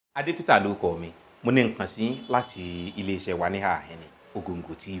Adépítà ló kọ mi. Mo ní nǹkan sí láti ilé-iṣẹ́ wa ní àhẹ́ni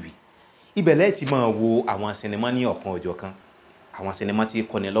Ògòǹgò TV. Ibẹ̀ lẹ ti máa wo àwọn sinimá ní ọ̀kan ọjọ́ kan. Àwọn sinimá tí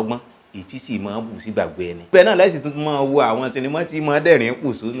kọ́ni lọ́gbọ́n, èyí tí sì máa bù sí gbàgbé ẹni. Ibẹ̀ náà lẹ sì tún máa wo àwọn sinimá tí máa dẹ̀rín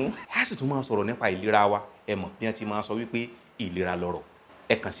pòṣónú. A sì tún máa sọ̀rọ̀ nípa ìlera wa. Ẹ mọ̀ bí wọ́n ti máa sọ wípé ìlera lọ́rọ̀.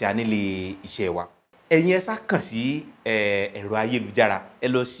 Ẹ kàn sí anílé iṣẹ́ wa. Ẹ̀yin ẹ sá kàn sí ẹ̀rọ ayélujára. Ẹ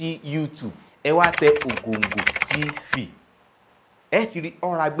lọ sí YouTube. Ẹ wá tẹ Ògòǹgò TV. Ẹ ti rí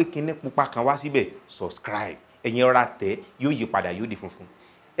ọ̀rá gbé kinní pupa kan wá síbẹ̀, subscribe. Ẹ̀yin ọ̀rá tẹ̀ yóò yí padà yóò di funfun.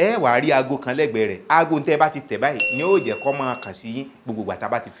 Ẹ wá rí aago kan lẹ́gbẹ̀ẹ́ rẹ̀. Aago tẹ́ bá ti tẹ̀ báyìí ni ó jẹ́ kó máa kàn sí yín gbogbo ìgbà tá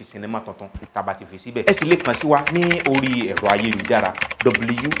bá ti fi sinimá tuntun tá bá ti fi síbẹ̀. Ẹ sì lè kàn sí wa ní orí ẹ̀rọ ayélujára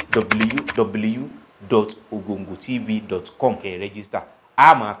www.ogongotv.com. Ẹ register.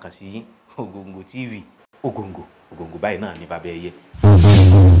 A máa kàn sí yín Ògòǹgò TV. Ògòǹgò báyìí náà ní bàbá ẹyẹ.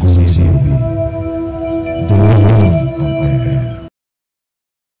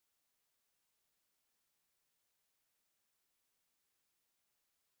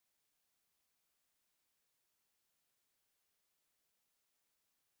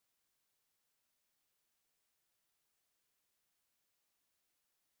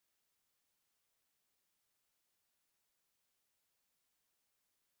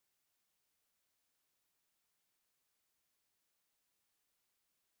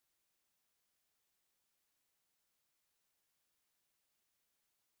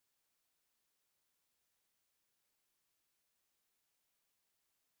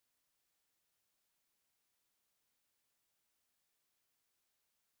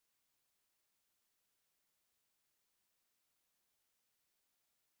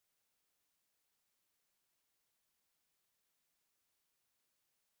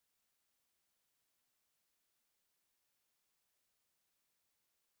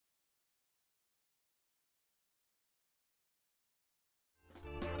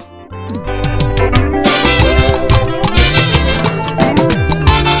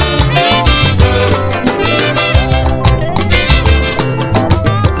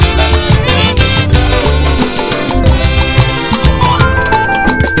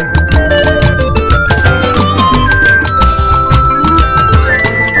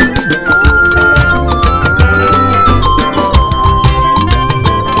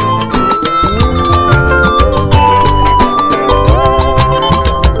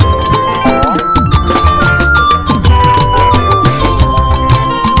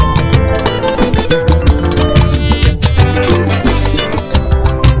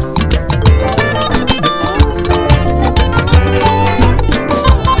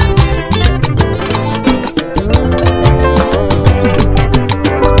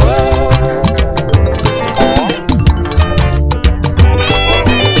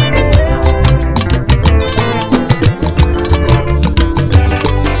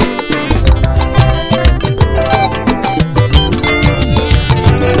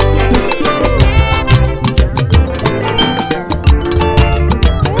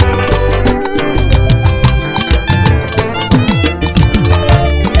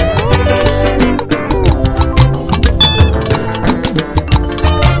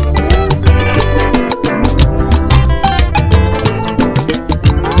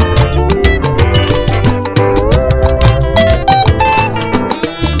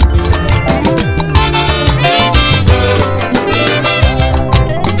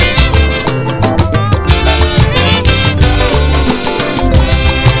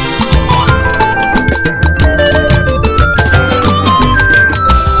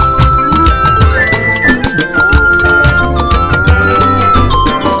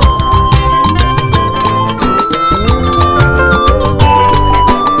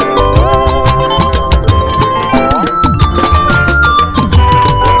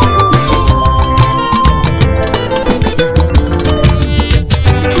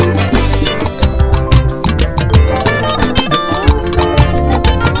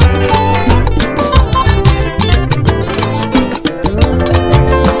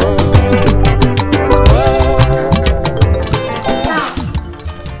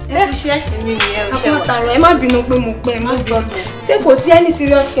 Ẹ má bínú pé mo pẹ́ mo gbọ́. Ṣé kò sí any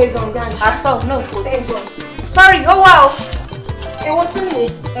serious case on ground? No, kò sí. Sorry, ó wà o. Èwo tún ni?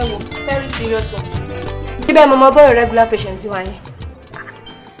 Ẹ wò, very serious one. Ibẹ̀ mo mọ bọ́ọ̀rọ̀ regular patient wa yẹn.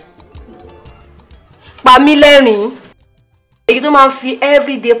 Pa mí lẹ́rìn-ín. Èyí tó máa ń fi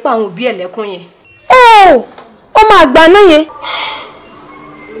everyday pa àwọn òbí ẹ̀ lẹ́kún yẹn. Ó máa gbà náà yẹn.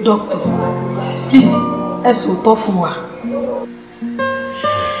 Doctor, please, ẹ sòótọ́ fún wa.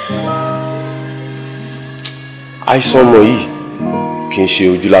 Àìsàn ọmọ yìí kì í ṣe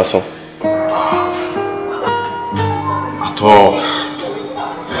ojú lásán. Àtọ̀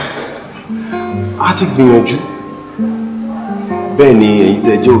a ti gbìyànjú. Bẹ́ẹ̀ ni ẹ̀yin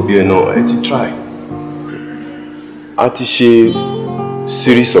tẹ́ jẹ́ òbí ẹ̀ náà ẹ ti try. A ti ṣe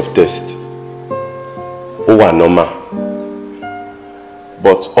series of tests. Ó wà normal.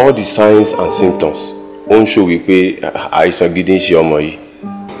 But all the signs and symptoms ó ń show wípé àìsàn gidi ń ṣe ọmọ yìí.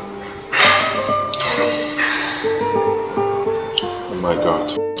 Oh my God.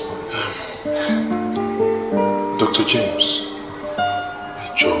 Dr. James,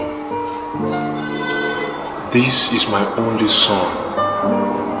 Joe, this is my only son.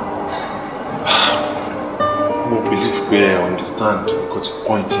 I believe I understand what the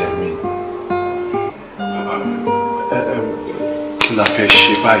point I mean. Kí la fẹ́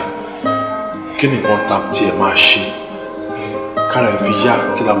ṣe báyìí? Kí ni nǹkan tá tí ẹ máa ṣe? Kára ẹ fi yá,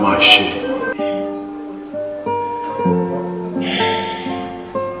 kí la máa ṣe?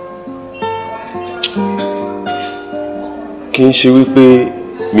 Kì í ṣe wípé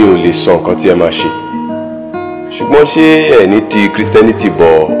mi ò lè sọ nǹkan tí ẹ máa ṣe. Ṣùgbọ́n ṣé ẹ ní ti Christianity bọ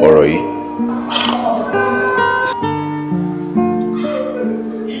ọ̀rọ̀ yìí?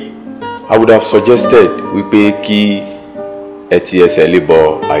 I would have suggested wípé kí ẹ ti ẹsẹ̀ lé bọ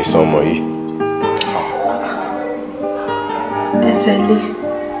àìsàn ọmọ yìí. Ẹsẹ̀ lé.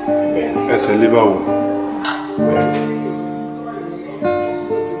 Ẹsẹ̀ lé báwo?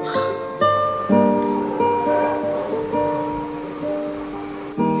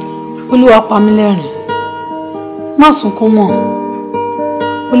 Olúwa pa mí lẹ́rìn. Má sunkún mọ́.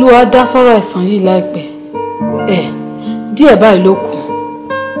 Olúwa dá sọ́rọ̀ ẹ̀san yìí láìpẹ́. Díẹ̀ báyìí ló kù.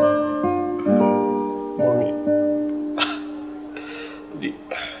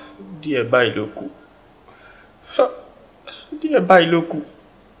 Díẹ̀ báyìí ló kù. Díẹ̀ báyìí ló kù.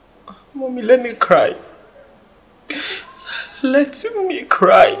 Mommy, let me cry. Let me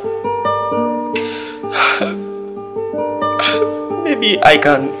cry. Maybe I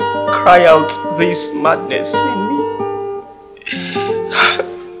can cry out this madness in me.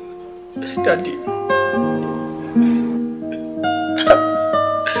 Daddy,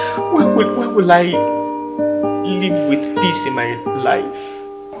 when will I live with peace in my life?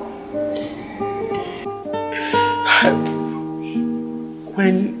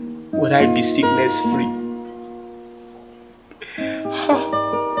 When will I be sickness free?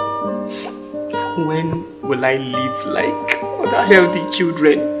 When will I live like other healthy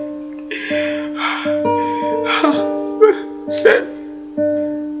children? Said,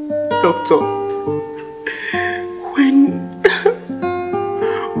 Doctor, when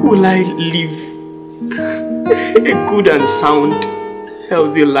will I live a good and sound,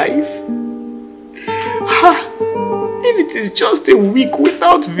 healthy life? If it is just a week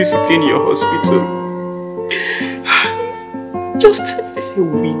without visiting your hospital, just a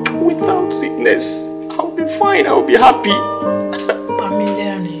week without sickness, I'll be fine, I'll be happy.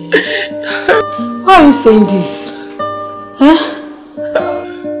 Why are you saying this?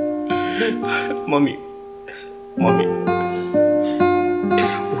 Mommy,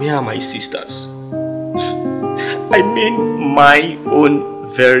 where are my sisters? I mean my own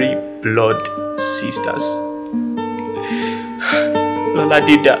very blood sisters. Lola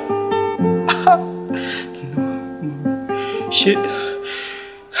Dida. She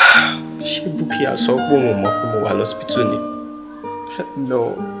Buki aso mo wà hospital ni.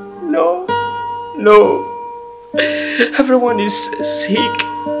 No. Everyone is sick,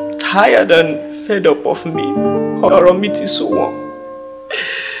 tired and fed up of me. Ọ̀rọ̀ mi ti sú wọn.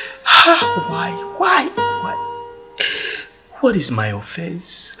 Why? What is my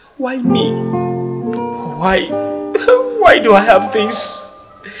offense? Why me? Why do I have this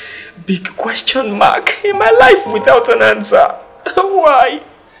big question mark in my life without an answer? Why?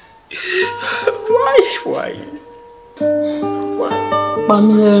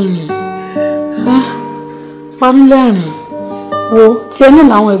 Pamílẹ́rìn. Wo tí ẹni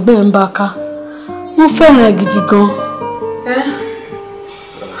làwọn ẹgbẹ́ ń bá ká. Wọ́n fẹ́ràn ẹ gidi gan.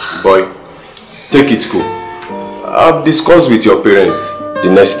 Boy, take it cool. I've discussed with your parents the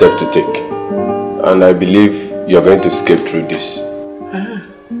next step to take. And I believe you're going to escape through this.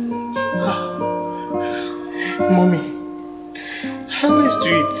 Mommy, let's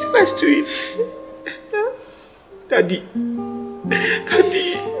do it. Daddy,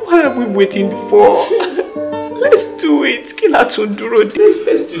 what are we waiting for? Let's do it. Let's do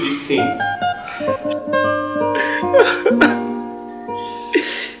this thing.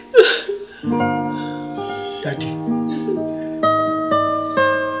 Daddy.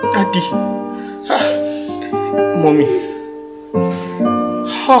 Mommy.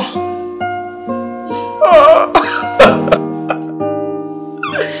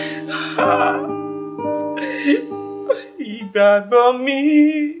 Ìgbàgbọ́ mi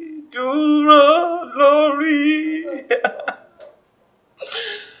dúró lórí.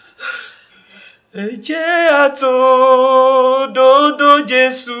 Ẹ̀jẹ̀ àtòdodo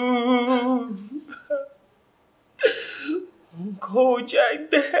Jésù kò jẹ́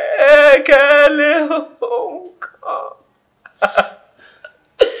gbẹ́kẹ̀lé nǹkan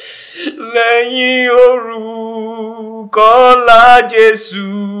lẹ́yìn orúkọ ńlá Jésù.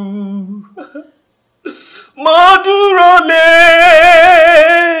 Mo dúró lé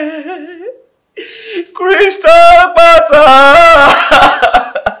Kristi àpáta.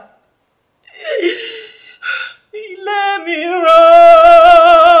 Ilé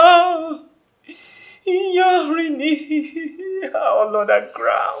mìíràn iyanrìn ni all other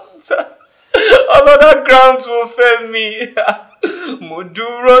grounds. All other grounds will fail me. Mo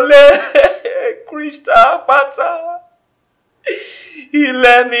dúró lé Kristi àpáta.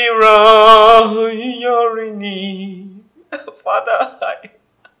 Ilé mìíràn iyanrìn ni. Father,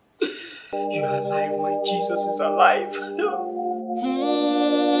 you are alive. My Jesus is alive.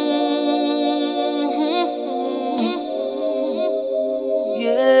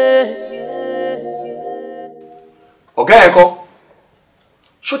 Ọ̀gá ẹ̀ kọ́,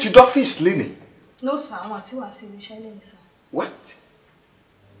 ṣó ti dọ́fíìsì lénìí? No sir, àwọn àti wà sí iṣẹ́ lẹ́yìn sir. What?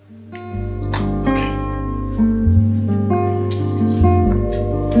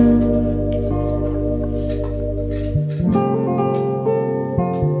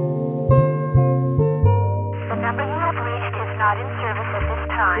 The number you have reached is not in service at this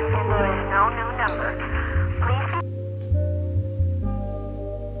time, and there is no new number. Please.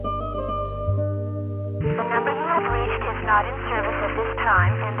 The number you have reached is not in service at this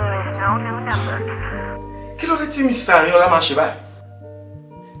time, and there is no new number. Kí ló dé tí Mr. Arinola máa ṣe báyìí?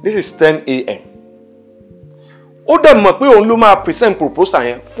 This is 10 a.m. Ó dẹ̀ mọ̀ pé òun ló máa present proposal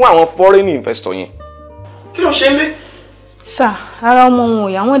yẹn fún àwọn foreign investor yẹn. Kí ló ṣe ń lé? Sir, ara ọmọ wọn ò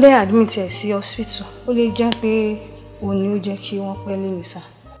yá, wọ́n dẹ̀ admit ẹ̀ sí hospital. Ó lè jẹ́ pé òun ni ó jẹ́ kí wọ́n pẹ́ lẹ́yìn sir.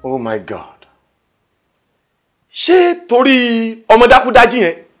 Oh my God. Ṣé torí ọmọ dákúdájí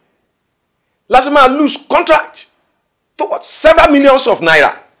yẹn la ṣe máa lose contract to what, several millions of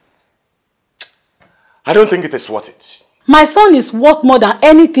naira? I don't think it is worth it. My son is worth more than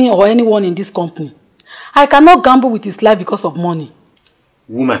anything or anyone in this company. I cannot gamble with his life because of money.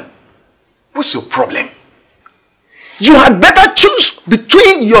 Woman, what's your problem? You had better choose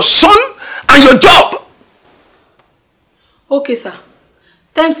between your son and your job. Okay, sir.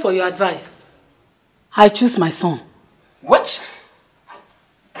 Thanks for your advice. I choose my son. What?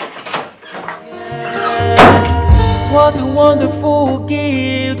 What a wonderful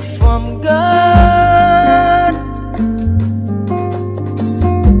gift from God.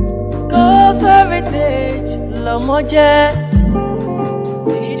 God's heritage, l'omoje.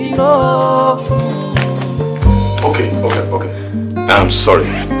 Did you know? Okay. I'm sorry.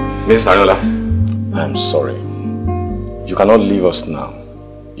 Mrs. Arinola, I'm sorry. You cannot leave us now.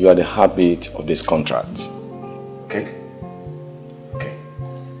 You are the heartbeat of this contract. Okay? Okay.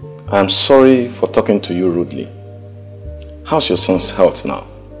 I'm sorry for talking to you rudely. How's your son's health now?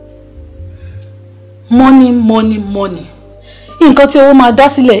 Money. Nǹkan tí owó máa dá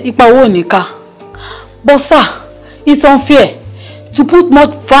sílẹ̀, ipa owó ní ká. But sir, it's unfair to put more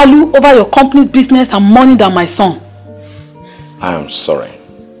value over your company's business and money than my son. I am sorry.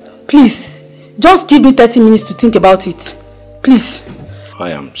 Please, just give me 30 minutes to think about it. Please.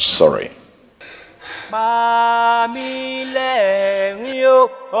 I am sorry. Pamílẹ́rìn o,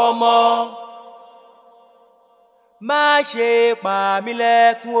 ọmọ. Má ṣe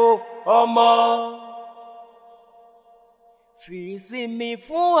pamílẹ́kún o, ọmọ. Fi ìsinmi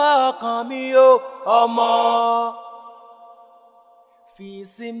fún ọkàn mi o, ọmọ. Fi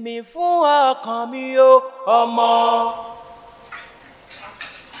ìsinmi fún ọkàn mi o, ọmọ.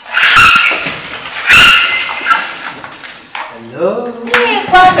 Hello.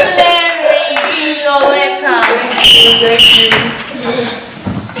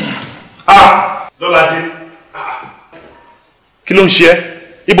 Lọ́ládé. Kí ló ń ṣe ẹ́?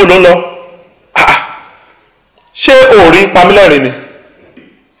 Ibo ló ń lọ? Ṣé o rí Pamílẹ́rìn ni?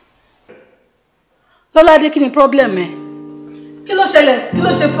 Lọ́ládé, kí ni problem ẹ? Kí ló ṣẹlẹ̀? Kí ló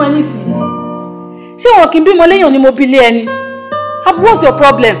ṣe fún ẹ nísìnyí? Ṣé wọn kì í bímọ léèyàn ni mo bí lé ẹni? What's your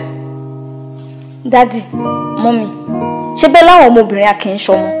problem? Daddy, mommy, ṣé bẹ́ẹ̀ láwọn ọmọbìnrin a kì í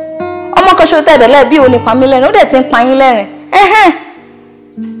ṣọmọ? Ọmọ kan ṣo tẹ̀dẹ̀ lẹ́ẹ̀ bí òní Pamílẹ́rìn, ó dẹ̀ ti ń pa yín lẹ́rìn.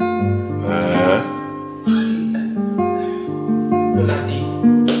 Lọ́ládé,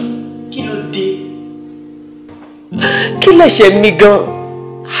 kí ló dé? Kí lẹ̀ṣẹ̀ mi gan?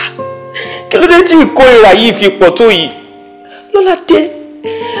 Kí ló dé tí ìkórìíra yìí fi pọ̀ tó yìí? Lọ́ládé,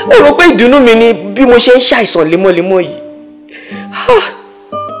 ó rò pé ìdùnnú mi ni bí mo ṣe ń ṣàìsàn lemọ́lemọ́ yìí.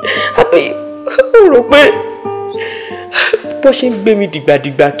 rò pé bó ṣe ń gbé mi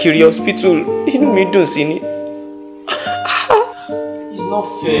dìgbàdìgbà kiri hospital inú mi dùn sí ni. It's not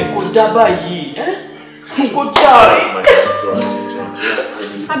fair kò dá báyìí kò dá.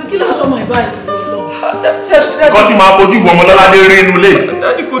 àbí kí ló ń sọmọ ìbá ìdúró lọ. kọ́ tí máa fojú ìwọ̀n ọmọlọ́ládé rí inú ilé.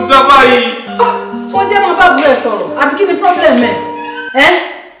 Dádì kò dá báyìí. ó jẹ́ máa bá àbúrò ẹ̀ sọ̀rọ̀ àbí kí ni problem ẹ̀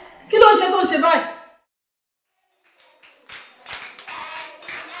kí ló ń ṣe tó ń ṣe báyìí.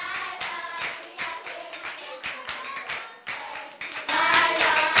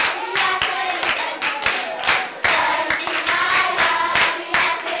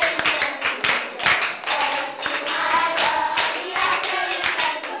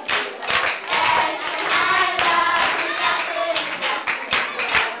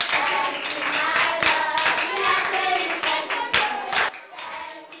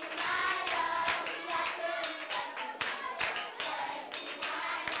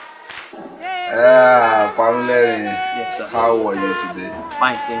 Yes, sir. How are you today?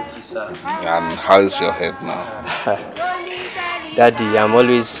 Fine, thank you, sir. And how is your head now? Daddy, I'm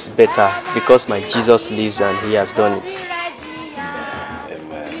always better because my Jesus lives and he has done it.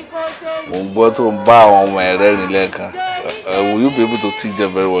 Amen. Will you be able to teach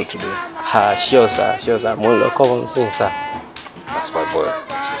them very well today? Sure, sir. Sure, sir. Come on, sing, sir. That's my boy.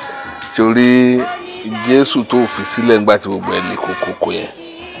 Surely, Jesus to officially invite you to Koko.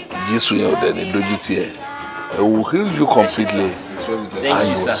 Jesus, you know, I will heal you completely. Thank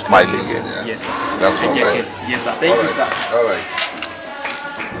you, sir. Smiling again. Yeah. Yes, sir. That's my boy. Yes, sir. Thank you, sir. All right.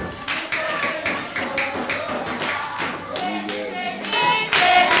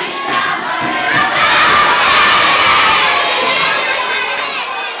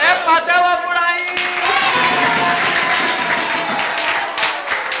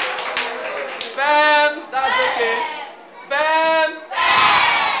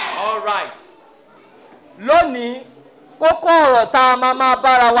 Lónìí kókó ọ̀rọ̀ tá a máa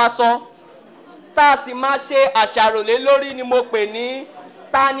bára wa sọ tá a sì máa ṣe àṣàrò lé lórí ni mo pè ní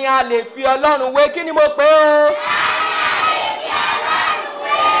ta ni a lè fi Ọlọ́run wé. Kí ni mo pè o?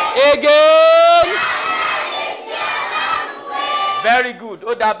 Again. Very good.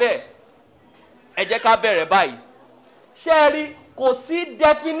 Ó dà bẹ́ẹ̀. Ẹ jẹ́ ká bẹ̀rẹ̀ báyìí. Ṣé ẹ rí kò sí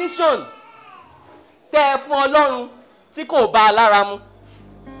definition tẹ́ ẹ fún Ọlọ́run tí kò bá a lára mu.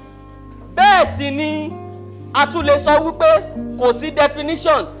 Bẹ́ẹ̀ sì ni a tún lè sọ wípé kò sí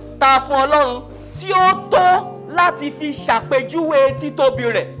definition tá a fún Ọlọ́run tí ó tó láti fi ṣàpèjúwe títóbi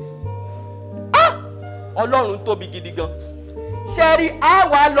rẹ̀. Ọlọ́run tóbi gidi gan. Ṣé rí a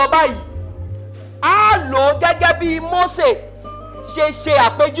wá lọ báyìí a lò gẹ́gẹ́ bí Mósè ṣe ṣe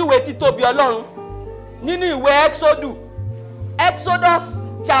àpèjúwe títóbi Ọlọ́run nínú ìwé Exodus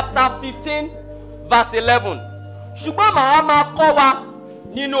chapter 15 verse 11. Ṣùgbọ́n màá máa kọ́ wa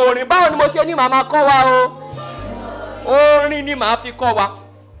nínú orin. Báwo ni mo ṣe ní màá máa kọ́ wa o? Orin ni màá fi kọ́ wa.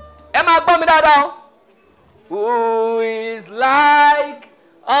 Ẹ máa gbọ́ mi dáadáa o. Who is like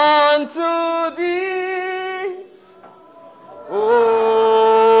unto thee, O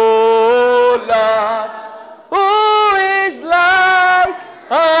Lord? Who is like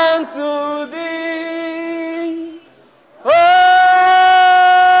unto thee, O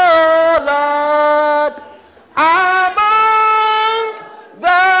Lord? Among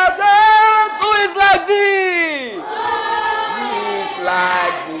the gods, who is like thee? Who is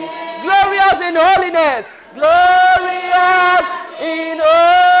like thee? Glorious in holiness, glorious in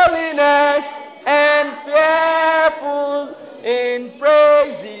holiness, and fearful in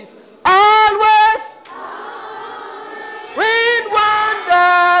praises, always with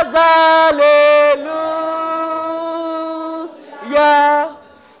wonders, hallelujah.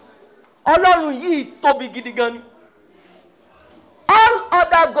 Ọlọ́run yìí tóbi gidi gan ni. All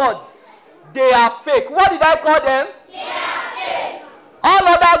other gods, they are fake. What did I call them? They are fake. All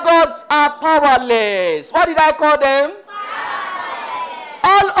other gods are powerless. What did I call them? Powerless.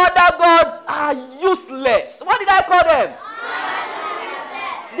 All other gods are useless. What did I call them?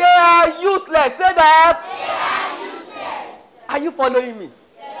 Useless. They are useless. Say that. They are useless. Are you following me?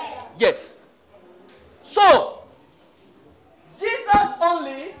 Yes. So, Jesus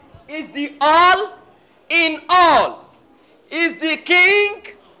only is the all in all. Is the King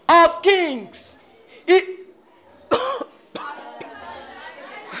of kings.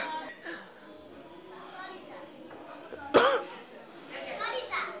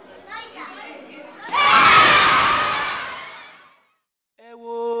 Ẹ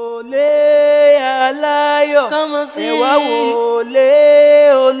wọlé aláyọ̀, ẹ wá wọlé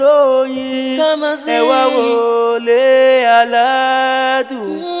olóyin, ẹ wá wọlé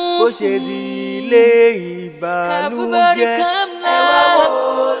aládùn, ó ṣe di ilé ìbànújẹ́. Ẹ wá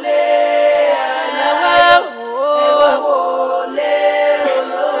wọlé aláyọ̀.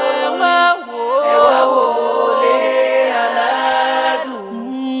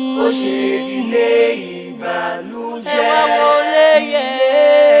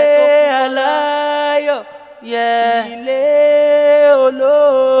 ilé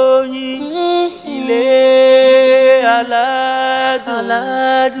olóyin, ilé aládùn,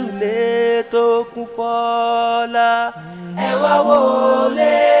 ilé tó kún fọ́lá. Ẹ wá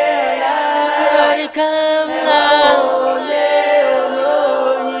wọlé aládùn, come now. Ẹ wá wọlé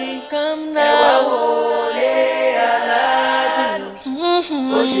olóyin, come now. Ẹ wá wọlé aládùn,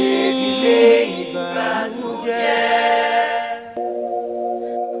 ó ṣe ìdílé ìbànújẹ́.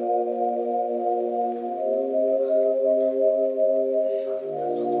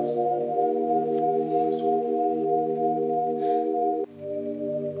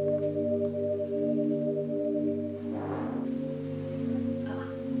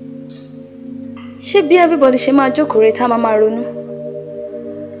 ṣé bí everybody ṣe máa jókòó rẹ̀ tá máa ronú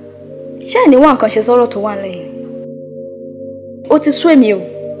ṣé ní wá nǹkan ṣe sọ̀rọ̀ tó wà lẹ́yìn ó ti sú èmi o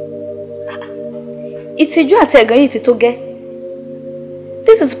ìtìjú àti ẹ̀gàn yìí ti tó gẹ́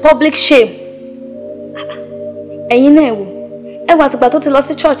this is public shame ẹ̀yin náà wò ẹ wà àtìgbà tó ti lọ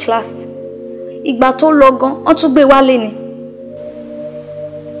sí church last ìgbà tó lọ gan wọ́n tún gbé wálé ni.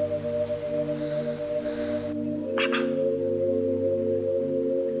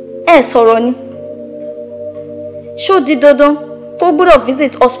 ẹ sọ̀rọ̀ ni ṣó di dandan kó gbọ́dọ̀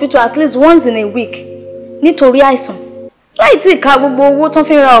visit hospital at least once in a week nítorí àìsàn láì tí ì ka gbogbo owó tán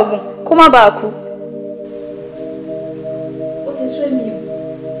fi ń ra oògùn kó má bàa kú. ó ti sú èmi o.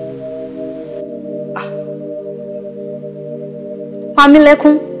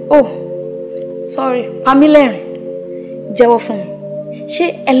 Pamílẹ́kún oh sorry Pamílẹ́rìn jẹ́wọ́ fún mi ṣé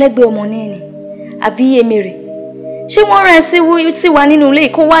ẹlẹ́gbẹ́ ọmọ ní ẹni àbí Emèrè ṣé wọ́n rán ẹ sí wa nínú ilé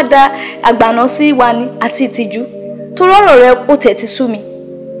kó wá da àgbàná sí wa ní àti ìtìjú torí ọ̀rọ̀ rẹ ó tẹ̀ ti sú mi.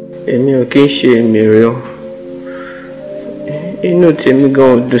 Èmi ò kí ń ṣe Emèrè o inú tèmi gan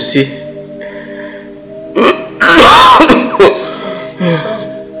ò dùn sí.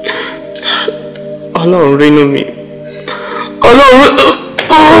 Ọlọ́run rínú mi Ọlọ́run.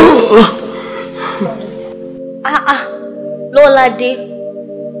 Lọ́ládé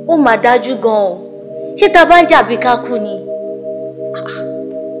ó mà dájú gan-an ṣé tá bá ń jà bí ká kú ni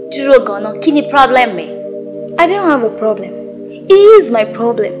dúró gan-an kí ni problem ẹ. I don't have a problem. He is my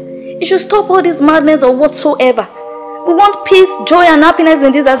problem. You should stop all this madness or whatsoever. We want peace, joy, and happiness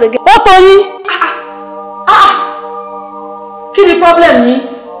in this house again. What are you? Kí ni problem yín?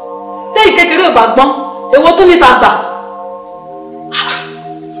 Lẹ́yìn kékeré ò bá gbọ́n, èwo tún ní ta gbà?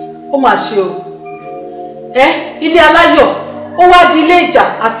 Ó mà ṣe o. Ilé aláyọ̀, ó wá di ilé ìjà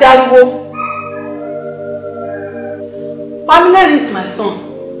àti ariwo. Pamílẹ́rìn is my son,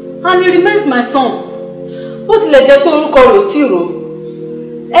 and he remains my son. Bó tilẹ̀ jẹ́ pé orúkọ rẹ̀ ò tíì rò.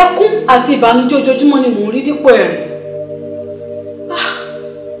 Ẹkún àti ìbànújẹ́ ojoojúmọ́ ni mò ń rí dípò ẹ̀rín.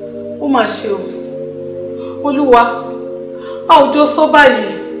 Ó mà ṣe o. Olúwa, a ò jọ sọ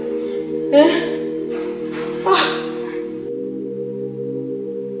báyìí.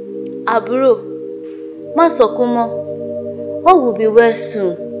 Àbúrò, má sọkún mọ́. All will be well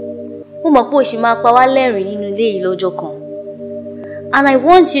soon. Mo mọ̀ pé o ṣì máa pa wá lẹ́rìn nínú ilé yìí lọ́jọ́ kan. And I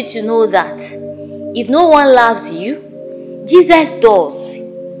want you to know that if no one loves you, Jesus does.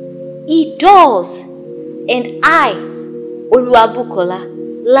 He does. And I, Oluwabukola,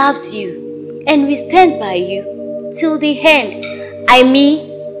 loves you and we stand by you till the end. I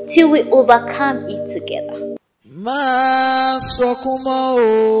mean, till we overcome it together. Má sọkún mọ́ o,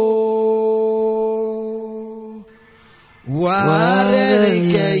 wà á rẹ́rìn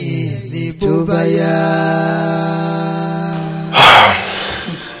kẹ́yìn ní bó bá yá.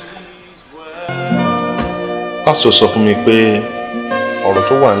 Pásítọ̀ sọ fún mi pé ọ̀rọ̀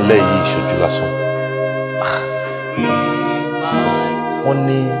tó wà nílẹ̀ yìí ìṣojú lásán. Wọ́n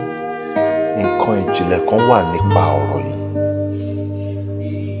ní nǹkan ìjìnlẹ̀ kan wà nípa ọ̀rọ̀ yìí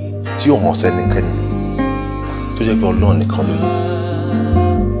tí ò hàn sẹ́nikẹ́ni tó jẹ́ pé Ọlọ́run nìkan ló ní.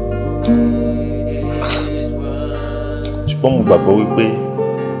 Ṣùgbọ́n mo gbàgbọ́ wípé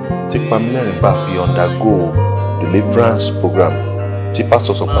tí Pamílẹ́rìn bá fi undergo deliverance program tí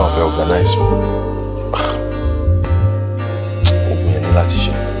pásítọ̀ sọ pé àwọn fẹ́ organize fún ogun yẹn ní láti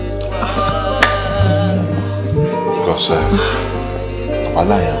ṣe. Because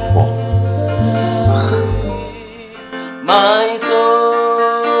wàhálà yẹn pọ̀. My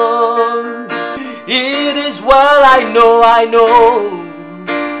soul, it is well, I know,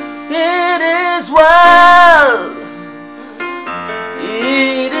 it is well,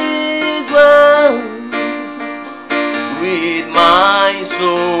 it is well with my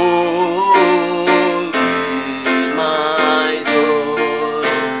soul, with my soul.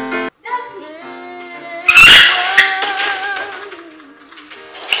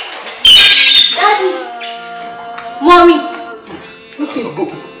 Mommy,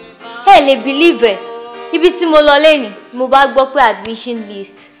 hey, lè believe it. Ibi tí mo lọ lẹ́ni, mo bá gbọ́ pé admission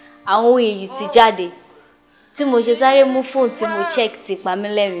list àwọn èyí ti jáde. Tí mo ṣe sáré mú phone tí mo check ti pa mí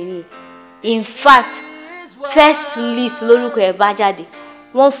lẹ́rìn ni. In fact, first list lórúkọ ẹ̀ bá jáde.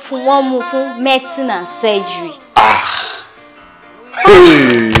 Wọ́n mú fún medicine and surgery.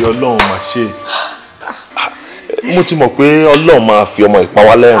 Ọlọ́run mà ṣe. Mo ti mọ̀ pé Ọlọ́run máa fi ọmọ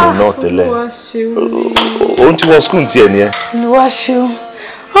ìpawálẹ́rìn náà tẹ́lẹ̀. Òun ti wọ school tiẹ̀ nìyẹn. Olúwa ṣeun.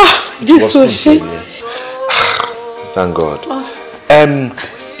 Jésù ṣe. Thank God.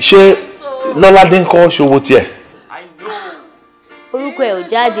 Ṣé Lọ́ládé ń kọ́ ṣòwò tiẹ̀? Orúkọ ẹ̀ ò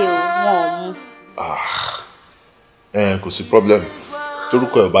jáde o, wọn ò mú. Kò sí problem.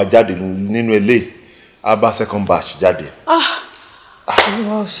 Torúkọ ẹ̀ ò bá jáde nínú ilé, á bá second batch jáde.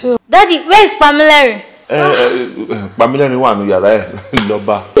 Daddy, where is Pamilerin? Pamilerin wà ní yàrá ẹ̀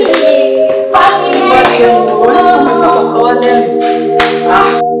lọ́ba.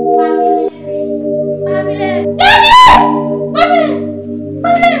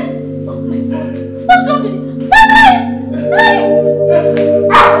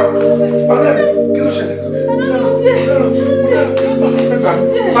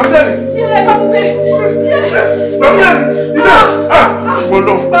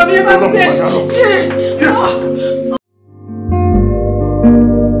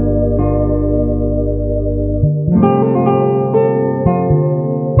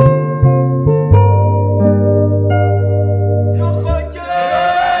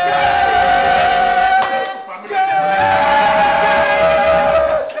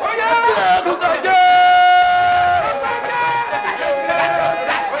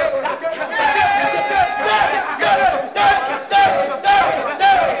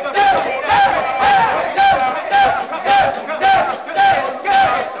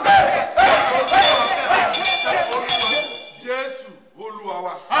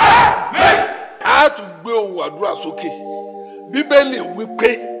 Bíbélì wípé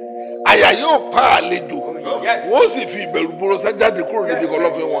àyà yóò pa àlejò wọ́n sì fi ìbẹ̀rù boro sájáde kúrò níbi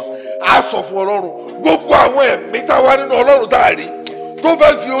ọlọ́fin wọn. A sọ fún Ọlọ́run gbogbo àwọn ẹ̀mí tá a wá nínú Ọlọ́run tá a rí tó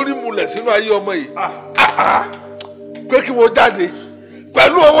fẹ́ fi orí mulẹ̀ sínú ayé ọmọ yìí pé kí wọ́n jáde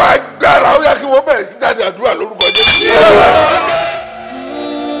pẹ̀lú ọwọ́ agbára ó yá kí wọ́n bẹ̀rẹ̀ sí jáde àdúrà lórúkọ Jésù.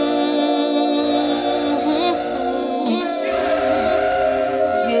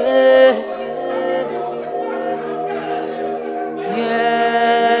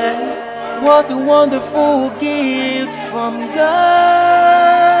 What a wonderful gift from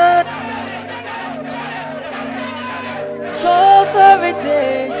God. Cause every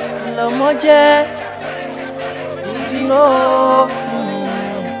day, l'ọmọ jẹ́, did you know?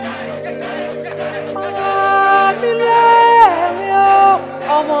 Pàmílẹ́rìn o,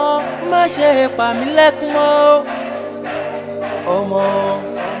 ọmọ má ṣe pàmílẹ́kún o, ọmọ.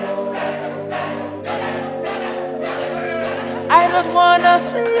 I don't wanna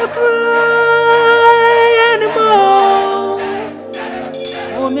see you cry anymore.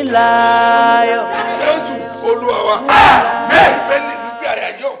 Fúnmi láyọ̀. Jésù Olúwa wa. Bẹ́ẹ̀ni wípé àyà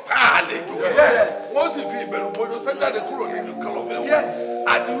yóò pa àlejò. Wọ́n sì fi ìbẹ̀rù bojo sájáde kúrò nínú kọ̀lọ̀fín wọn.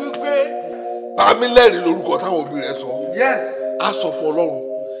 Àti wípé Pàmílẹ́rìn lórúkọ táwọn òbí rẹ̀ sọ. A sọ fún Ọlọ́run.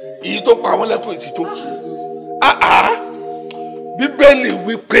 Èyí tó pa wọ́n lẹ́kùn ìtìtó. Bíbélì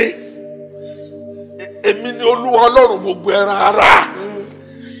wípé èmi ni Olúwa Ọlọ́run gbogbo ẹran ara.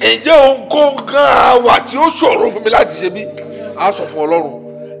 Ǹjẹ́ ohunkóhun á wà tí ó ṣòro fún mi láti ṣe bí? A sọ fún Ọlọ́run,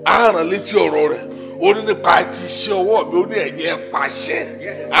 a rán létí ọ̀rọ̀ rẹ̀. Ó ní nípa ti iṣẹ́ ọwọ́ mi, ó ní ẹ̀yin ẹ pàṣẹ.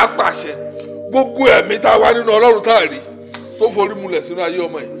 A pàṣẹ. Gbogbo ẹ̀mí tá a wá nínú Ọlọ́run tá a rí tó forí mulẹ̀ sínú ayé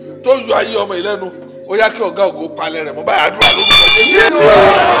ọmọ yìí, tó yọ ayé ọmọ yìí lẹ́nu, ó yá kí ọ̀gá ògo palẹ̀ rẹ̀ mọ́ báyìí àdúrà lórúkọ Jésù.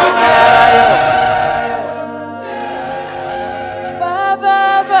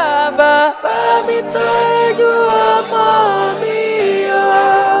 Bàbá bá mi tọ́jú ọmọ mi o.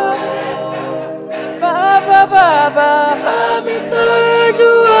 Bàbá bá mi tọ́jú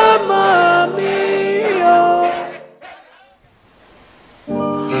ọmọ mi o.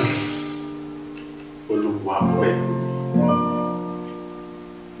 Olúwa pẹ́.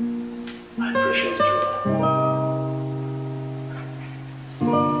 I appreciate you.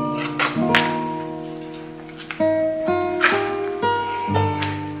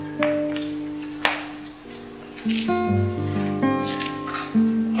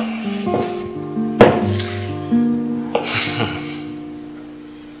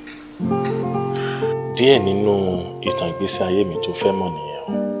 Díẹ̀ nínú ìtàn ìgbésí ayé mi tó fẹ́ mọ̀ nìyẹn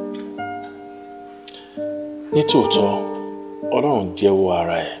o. Nítòótọ́, Ọlọ́run jẹ́wọ́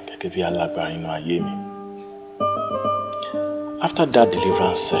ara ẹ̀ gẹ́gẹ́ bí alágbára nínú ayé mi. After that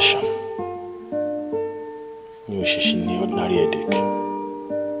deliverance session, mi ò ṣèṣì ní ordinary headache.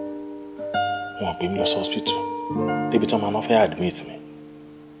 wọ́n gbé mi lọ sí hospital. Débi tí wọ́n máa fẹ́ admit me.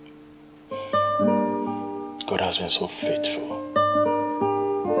 God has been so faithful.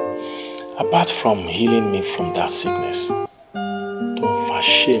 Apart from healing me from that sickness, don't fa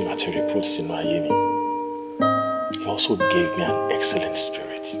shame at your reproach in my ayé mi. He also gave me an excellent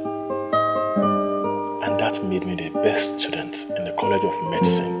spirit. And that made me the best student in the College of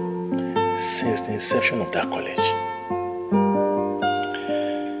Medicine since the inception of that college.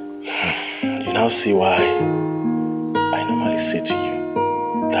 You now see why I normally say to you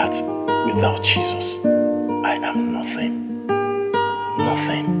that without Jesus, I am nothing.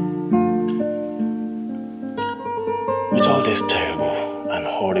 Nothing. With all this terrible and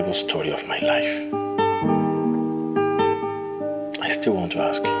horrible story of my life, I still want to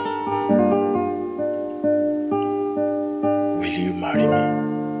ask you, will you marry me?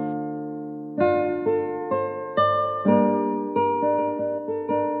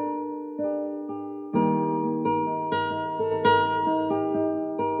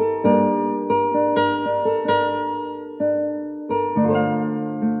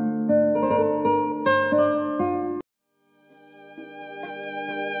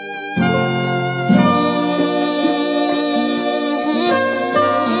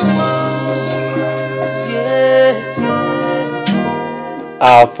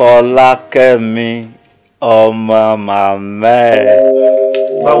 Afọlákẹ́mi ọmọ màmá ẹ̀.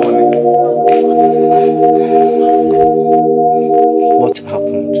 Báwo ni? What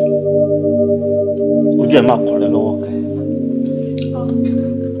happened? Ojú ẹ̀ máa kọ̀rẹ́ lọ́wọ́ kẹ́.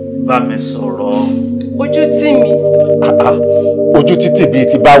 Bá mi sọ̀rọ̀. Ojú tì mí. Ojú títì bíi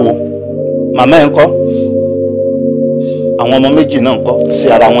ti báwo? Màmá ẹ̀ ń kọ́? Àwọn ọmọ méjì náà ń kọ́? Sí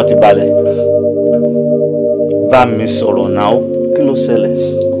ara wọn ti balẹ̀. Bá mi sọ̀rọ̀ náà. Kí ló ṣẹlẹ̀?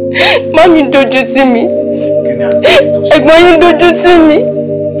 Mami dojú tì mí. Kí ni àǹtí mi tó ṣe? Ẹ̀gbọ́n yín dojú tì mí.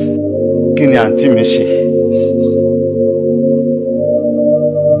 Kí ni àǹtí mi ṣe?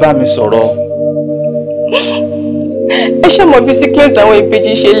 Bá mi sọ̀rọ̀. Ẹ ṣe mọ̀ bí sickness àwọn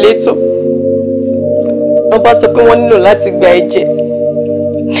ìbejì ṣe létò. Wọ́n bá sọ pé wọ́n nílò láti gba ẹ̀jẹ̀.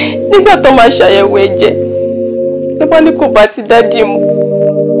 Nígbà tó máa ṣàyẹ̀wò ẹ̀jẹ̀, ló bá ní kò bá ti dádì mu.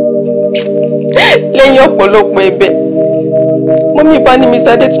 Lẹ́yìn ọ̀pọ̀lọpọ̀ ẹ̀bẹ̀, mọ́mí bá ní Mr.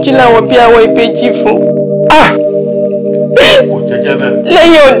 Adétúnjí láwọn bí àwọn ìbejì fún. Kò jẹ́jẹ́ bẹ́ẹ̀.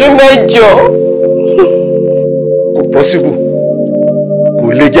 Lẹ́yìn ọdún 8. Kò possible. Kò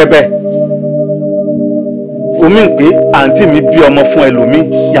lè jẹ́ bẹ́ẹ̀. Ó mì pé àǹtí mi bí ọmọ fún ẹlòmíì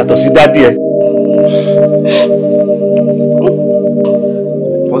yàtọ̀ sí dádì ẹ̀. Kò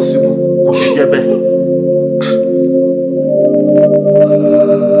possible. Kò lè jẹ́ bẹ́ẹ̀.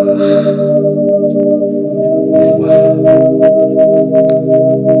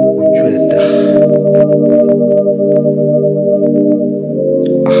 Ojú ẹ̀dá.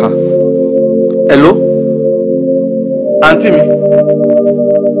 Hello? Àǹtí mi?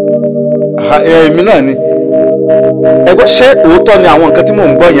 Èmi náà ni. Ẹ gbọ́, ṣé òótọ́ ni àwọn nǹkan tí mò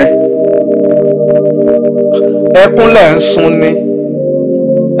ń gbọ́ yẹn? Ẹkún lẹ̀ ń sun ni.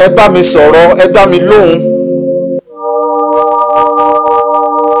 Ẹ bá mi sọ̀rọ̀, ẹ dá mi lóhùn.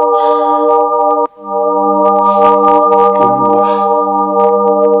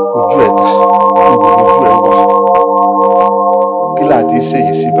 Ṣe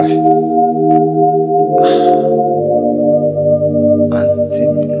yìí sí báyìí. Àǹtí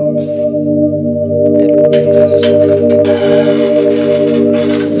mi ló ń fún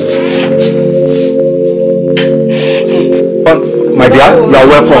my dear, you are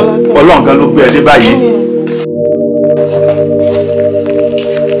welcome. Ọlọ́run gan ló gbé ẹ dé báyìí.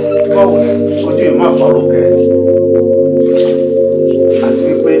 Báwo ni ojú ìmọ̀ àpárò kẹ́ àti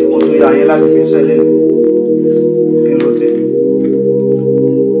wípé ó tó yá ayé láti fi ṣẹlẹ̀ ni. Kí ló dé?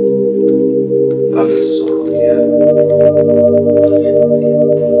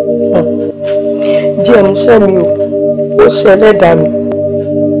 Jẹ́mu ṣẹ́ mi ó ṣẹlẹ́dàá mi.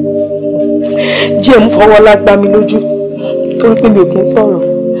 Jẹ́mu fọwọ́ lágbá mi lójú torí pé mi ò kí ń sọ̀rọ̀.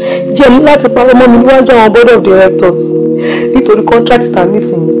 Jẹ́mu láti parọ́ mọ́ mi níwájú àwọn board of directors nítorí contract tà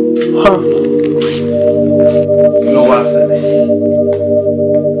nísìnyí. Kí ló wá ṣẹlẹ̀?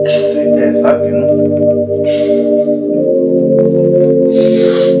 Ṣé ẹ ṣàbínú?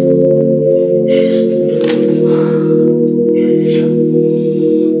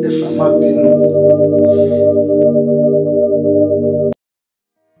 Ẹ bá má bínú.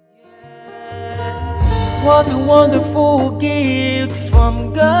 What a wonderful gift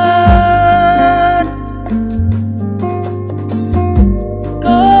from God.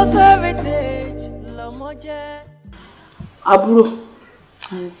 Cause heritage lọmọ jẹ́. Àbúrò,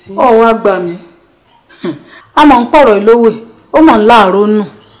 ọ̀wọ́ àgbà mi. A mọ̀ ń pọ̀rọ̀ ìlówó, ó mọ̀ ń láàárọ̀ nù.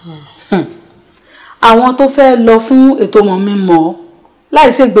 àwọn tó fẹ́ lọ fún ètò mọ̀-mí-mọ̀ láì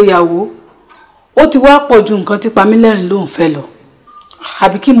ṣègbéyàwó ó ti wá pọ̀ ju nǹkan tí Pamílẹ́rìn lòun fẹ́ lọ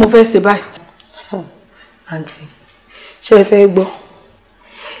àbí kí mo fẹ́ ṣe báyìí. àǹtí ṣé ẹ fẹ́ gbọ́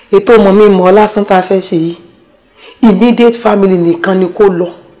ètò mọ̀-mí-mọ̀ lásán tá a fẹ́ ṣe yìí immediate family nìkan ni kó lọ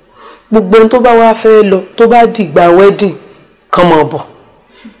gbogbo ohun tó bá wá fẹ́ lọ tó bá dìgbà wedding kan mọ̀ bọ̀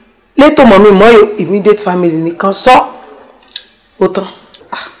létò mọ̀-mí-mọ̀ immediate family nìkan sọ ó tán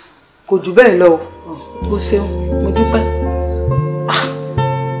kò jù bẹ́ẹ̀ lọ. o ṣeun mo dúpẹ́.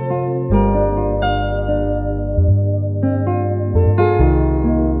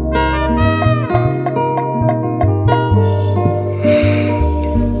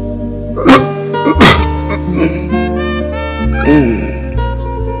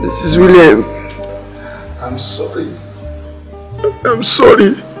 Mrs. William, I'm sorry. I'm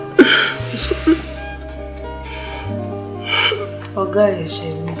sorry. I'm sorry. Ọ̀gá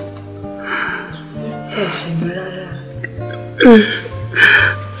ẹ̀ṣẹ̀ mi rárá.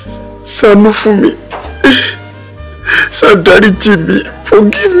 Ṣàánú fún mi. Ṣàdáríjì mi.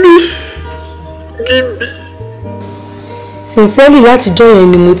 Forgive me. Forgive me. Sincerely látijọ́ yẹn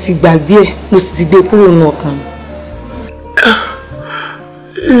ni mo ti gbàgbé ẹ̀, mo sì ti gbé kúrò nínú ọkàn mi.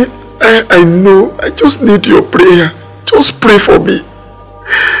 I know. I just need your prayer. Just pray for me.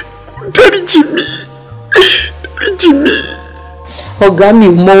 Dáríjì mi. Dáríjì mi. Ọ̀gá mi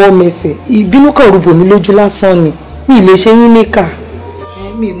ò mọ́wọ́ mẹsẹ̀. Ìbínú kan rúbò mí lójú lásán ni. Mi ì lè ṣe yín níkà.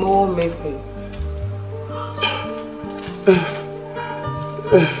 Mi ì mọ́wọ́ mẹsẹ̀.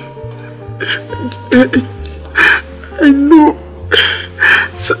 I know.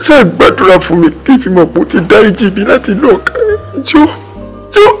 Ṣé gbàdúrà fún mi kí n fi mọ̀ pé ó ti dáríjì mi láti inú ọkàn rẹ̀. Jọ̀ọ́.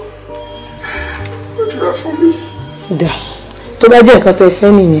 Gbàdúrà fún mi. Dà. Tó bá jẹ́ nǹkan tẹ́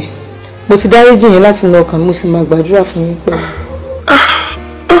fẹ́ nìyẹn. Mo ti dáríjì yín láti inú ọkàn mi, mo sì máa gbàdúrà fún yín pẹ̀lú.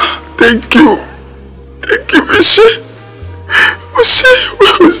 Thank you. Thank you, Michelle.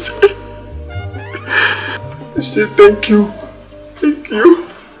 Michelle, thank you. Thank you.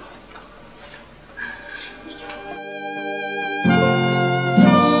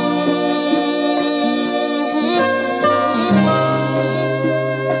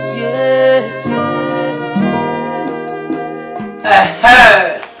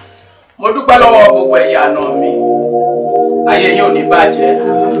 Mo dúpẹ́ lọ́wọ́ gbogbo ẹ̀yà àna mi. Ayé yín ò ní bàjẹ́.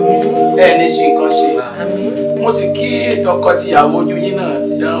 Ẹ ní ṣe nǹkan ṣe. Mo sì kí tọkọ-tìyàwó ojú yín náà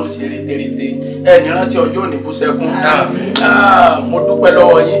dán ó ṣe rétérété. Ẹ ní rántí ọjọ́ òní bú sẹ́kún. Mo dúpẹ́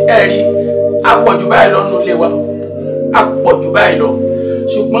lọ́wọ́ yín. Ẹ rí àpọ̀jù báyìí lọ nínú ilé wa. Àpọ̀jù báyìí lọ.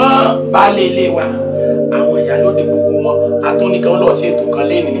 Ṣùgbọ́n baálé ilé wa àwọn ìyálóde gbogbo wọn atúnìkan lọ sí ètò kan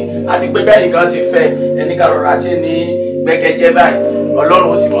lénìí àti pé bẹ́ẹ̀ kan ṣe fẹ́ ẹni ká rọra ṣe ní gbẹ́gẹ́jẹ́ báyìí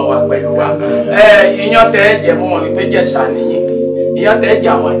Ọlọ́run ó sì máa wà pẹ̀lú wa. Iyán tẹ́ ẹ jẹ mọ́ wọn wípé jẹ̀ṣà nìyí iyán tẹ́ ẹ jẹ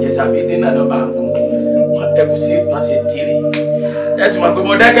àwọn ìjẹ̀ṣà bíi tí náà lọ́ba ń gùn ẹ̀gúsí kan ṣe tìrì. Ẹ sì mọ̀ pé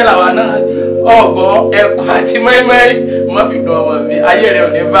mo dákẹ́ làwa náà ọ̀gbọ́n ẹ̀kọ́ àti mẹ́mẹ́rin má fi dùn ọmọ mi ayé rẹ̀ ò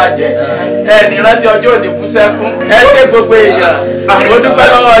ní bàjẹ́ ẹ ní rántí ọjọ́ òní bú sẹ́kún ẹ ṣe gbogbo èèyàn mo dúpẹ́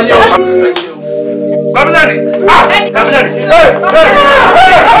lọ́wọ́ yín o. Bámilẹ́rì! Bámilẹ́rì!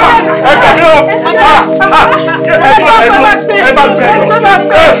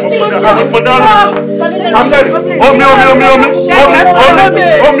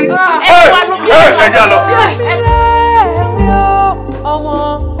 Ọmọ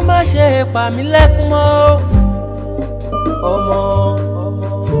má ṣe pa mí lẹ́kún mọ́. Ọmọ.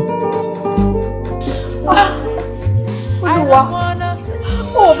 Olúwa,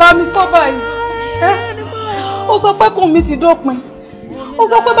 ó bá mi sọ báyìí. Ó sọ pé kùn mi ti dópin. Ó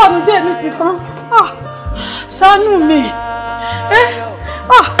sọ pé bànújẹ́ mi ti tán. Ṣàánú mi.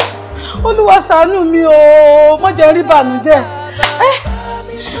 Olúwa ṣàánú mi o. Má jẹ́ rí bànújẹ́.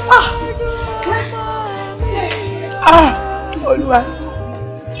 Olúwa.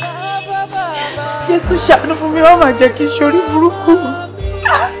 Jésù ṣàánú fún mi, ó má jẹ́ kí n ṣorí burúkú.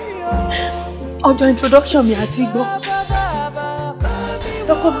 Ọjọ́ introduction mi àti ìgbọ́.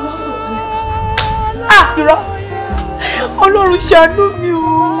 Lọ́kọ̀ mi wá kò sílẹ̀. Irọ́. Ọlọ́run ṣàánú mi o.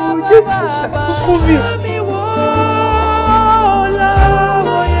 Jésù ṣàánú fún mi.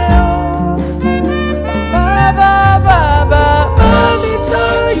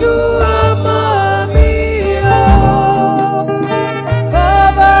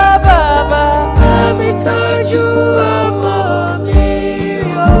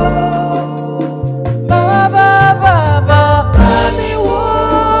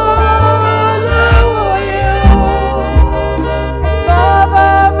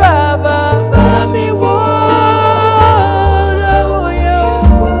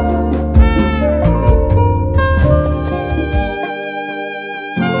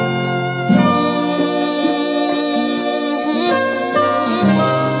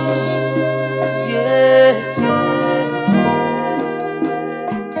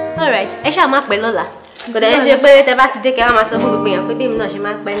 ṣáà má pẹ́ lọ́la. Kò dẹ̀ ń ṣe pé tẹ bá ti dé kẹ́ wá máa sọ fún gbogbo èèyàn pé bí èmi náà ṣe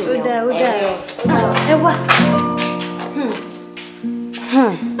máa ń pẹ́ nìyẹn. Ó dáa. Ẹ wá.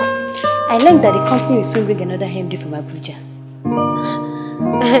 I learned that the company will soon bring another MD from Abuja.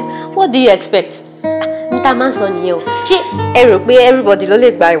 What do you expect? Níta máa ń sọ nìyẹn o. Ṣé ẹ rò pé everybody ló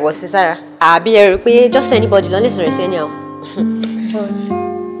lè gba ìwọ̀sí sára? Àbí ẹ rò pé just anybody ló lè sọ̀rọ̀ sí ẹni àwọn? But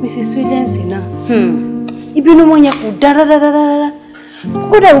Mrs. Williams náà, ìbínú wọn yẹn kò dára rárá.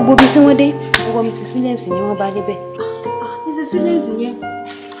 Kódà gbogbo ibi tí wọ́n dé, ọwọ́ Mrs. Williams ni wọ́n bá níbẹ̀. Mrs. Williams yẹn,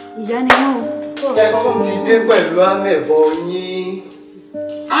 ìyá ni wọ́n o. Ẹ tún ti dé pẹ̀lú àmẹ̀bọ yín.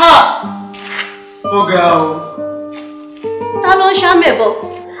 Ó ga o. Ta ló ń ṣàmẹ̀bọ?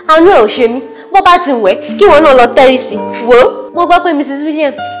 Àánú ẹ̀ ò ṣe mí. Bó bá ti wẹ̀ kí wọn náà lọ tẹ́rí sí. Wò ó, mo gbọ́ pé Mrs.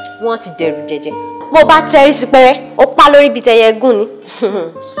 Williams wọ́n ti dẹ̀rù jẹ̀jẹ̀. Bó bá tẹ́rí sí pẹ́rẹ́, ó pa lórí ibi tẹ̀yẹ gùn ni.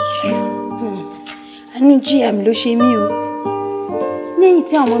 Àánú GM ló ṣe mí o. Lẹ́yìn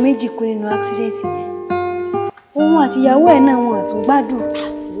tí àwọn ọmọ méjì kú nínú accident yẹn, òun àti ìyàwó ẹ̀ náà wọn àtún gbádùn. Mo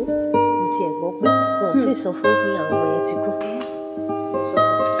tiẹ̀ gbọ́ pé wọn ò tí ì sọ fún pé àwọn ọmọ yẹn ti kú.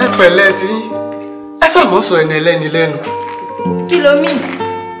 Ẹ pẹ̀lẹ́ tí ẹ sàmọ́ sọ ẹni ẹlẹ́ni lẹ́nu. Kí ló mí?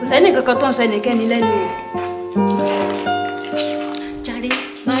 Kò sẹ́ni kankan tó ń sọ ẹnikẹ́ni lẹ́nu o. Jàre,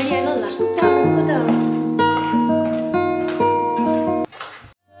 máa rí ẹ lọ́la.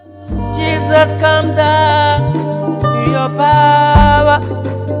 Jesus, come down in your power.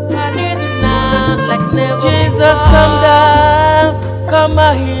 I need it now like never. Jesus, come down, come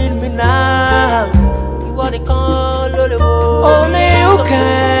and heal me now. You are the call, only you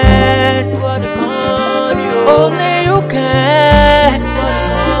can. You are the call, only you can.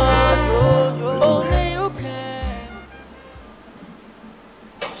 Only you can.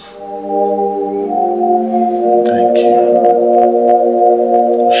 Thank you.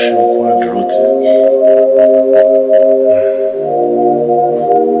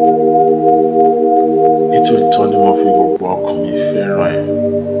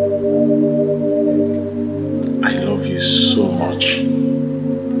 I love you so much,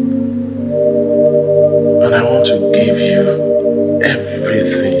 and I want to give you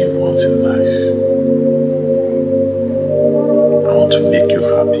everything you want in life. I want to make you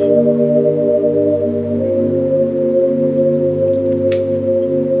happy.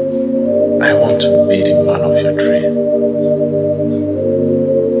 I want to be the man of your dream.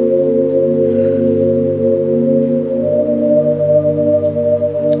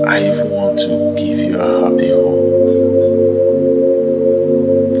 I even want to give you a happy home.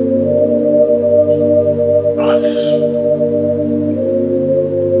 But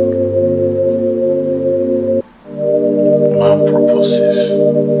man proposes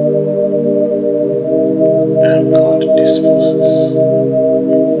and God disposes.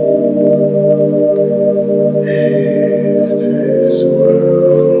 It is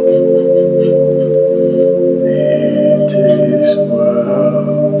well. It is well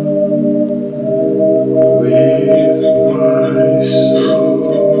with my soul.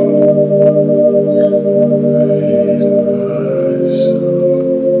 With my soul.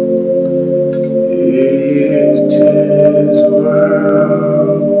 It is well.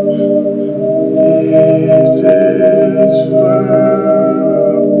 It is well.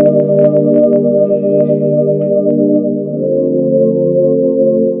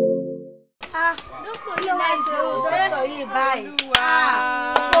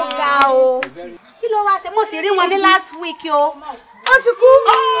 Kí ló wá ṣe? Mo sì rí wọn ní last week o. Ó ti kú.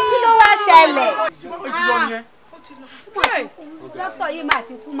 Kí ló wá ṣẹlẹ̀? Dókítà yìí mà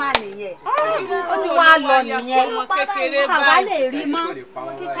ti kú máa nìyẹn. Ó ti wá lọ nìyẹn. Àwa lè rí mọ́.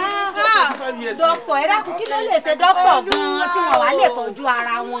 Dókítà ẹ dákun kí ló lè ṣe dókítà gan-an tí wọ́n wá lè tọ́jú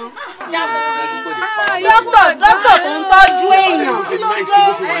ara wọn? Dókítà tó ń tọ́jú èèyàn. Kí ló dé?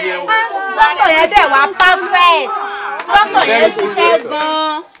 Dókítà yẹn dẹ̀ wá perfect. Dókítà yẹn ṣiṣẹ́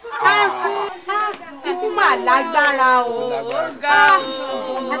gan-an. Ikú mà lágbára o.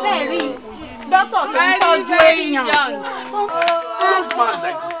 Abẹ́ rí dókítà tó ń tọ́jú èèyàn.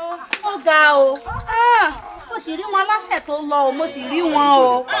 Ó ga o. Mo sì rí wọn lọ́sẹ̀ tó lọ o, mo sì rí wọn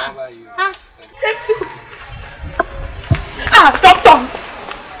o. Doctor!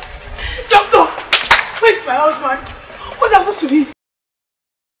 Doctor! Where is my husband? What happened to him?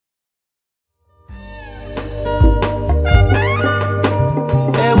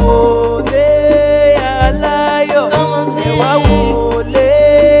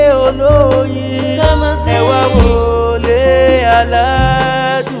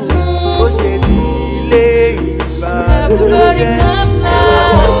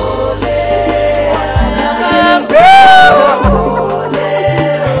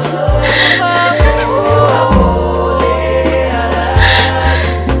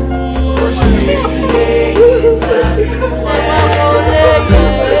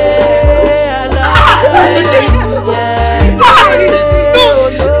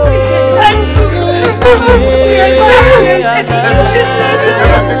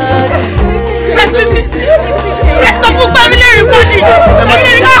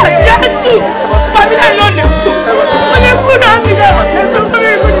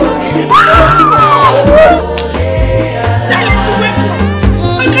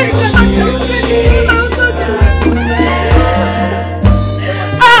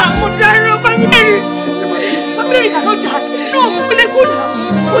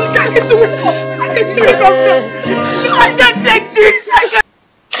 can't do something. No, I can't take this. I can't.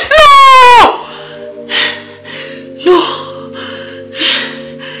 No! No!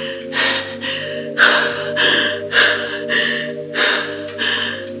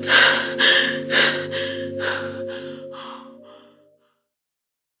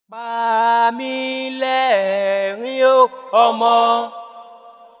 Pa mí lẹ́rìn o ọmọ,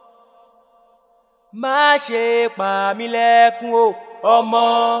 má ṣe pa mí lẹ́kún o ọmọ.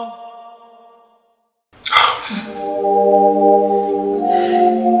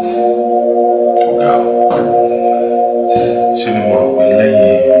 Ọ̀gá, ṣé ni mo rò pé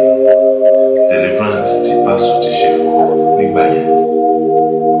lẹ́yìn deliverance tí pásítọ̀ ti ṣe fún ọ nígbà yẹn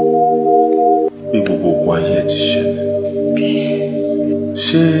pé gbogbo ogun ayé ẹ ti ṣẹ ni?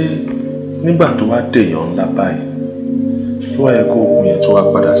 Ṣé nígbà tó wá dèèyàn ńlá báyìí tó wáyé kó ogun yẹn tó wá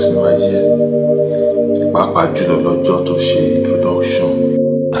padà sínú ayé ẹ, pàápàá jùlọ lọ́jọ́ tó ṣe introduction?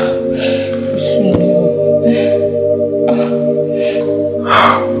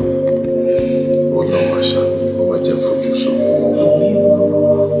 Ọlọ́run àṣà ló wá jẹ́ fojú sunkún ọmọ mi.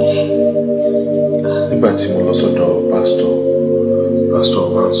 Nígbà tí mo lọ sọ́dọ̀ pásítọ̀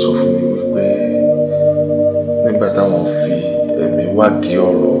máa ń sọ fún mi wípé nígbà táwọn fi ẹ̀mí wádìí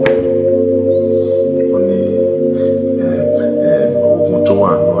ọ̀rọ̀ ó ní ogun tó wà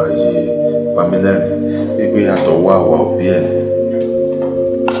nínú ayé Pamílẹ́rìn wípé àtọ̀wọ́ àwa òbí ẹ̀.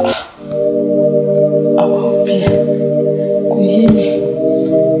 Àwa òbí ẹ̀ kò yé mi.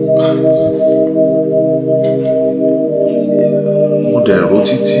 Mo dẹ̀ rò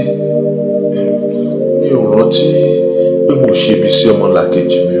títí mi ò rántí pé mo ṣe ibi sí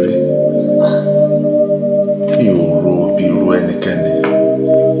ọmọlàkejì mi rí. Mi ò ro bí irú ẹnikẹ́ni,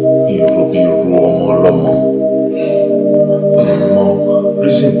 mi ò ro bí irú ọmọ ọlọ́mọ. Mi ò mọ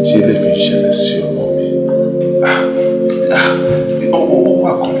reason tí ilé fi ń ṣẹlẹ̀ sí ọmọ mi. Ó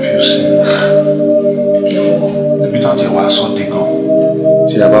wà confusing. Níbi tán ti wá sọ́dé gan.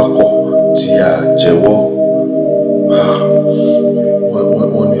 Tí a bá kọ̀ tí a jẹ́wọ́,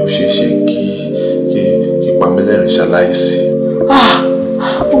 wọ́n ní ó ṣeé ṣe kí Pamílẹ́rìn ṣaláìsí.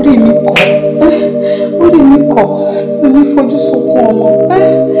 Orí mi kọ̀, èmi fojú sunkún ọmọ.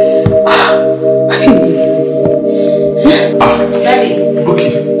 Daddy, Bókì.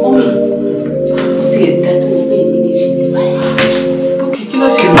 Mommy, ó ti ẹ̀ dá tó ń gbé ìdílé ṣe ní báyìí. Bókì, kí ló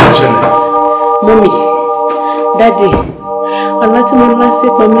ṣe? Kí ló ṣẹlẹ̀? Mommy, Daddy, àlá tí mo lá sí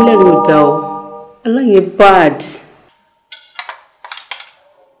Pamílẹ́rìn ò dá o. Àlá yẹn bad.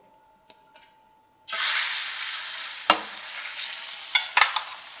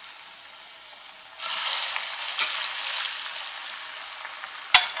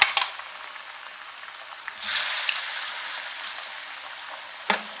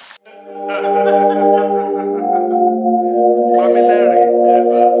 Pamílẹ́rìn,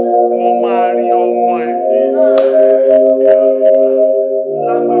 mo máa rí ọmọ ẹ̀.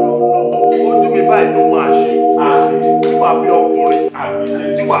 Lágbára Ọlọ́run, ojú mi báyìí ló máa ṣe. Tí wàá bí ọkùnrin,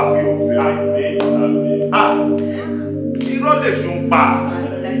 tí wàá bí obìnrin. Irọ́ lè ṣun pa.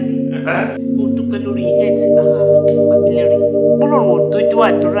 Mo dúpẹ́ lórí health Pamílẹ́rìn. Ọlọ́run ò tójú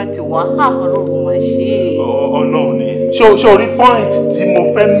àdúrà tí wá. Ọlọ́run máa ṣe é. Ọlọ́run ni. Ṣé orí point tí mo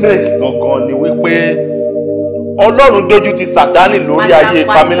fẹ́ make gangan ni wípé Ọlọ́run dojú ti Sátánì lórí ayé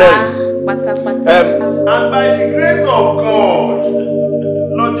Pamílẹ́rìn. Pátápátá. And by the grace of God,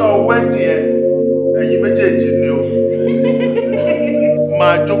 lọ́jọ́ wedding ẹ̀, ẹ̀yin méjèèjì ni o.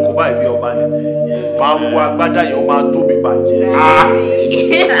 Máa jókòó báyìí bí ọba ni. Máa wo agbádá yẹn, ó máa tóbi bàjẹ́.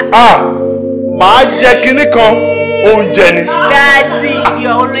 Máa jẹ kinní kan, oúnjẹ ni. Daddy, you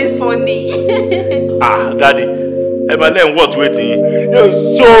are always funny. Daddy, ẹ máa lẹ́yìn wọ́ọ̀tù wéètì yín.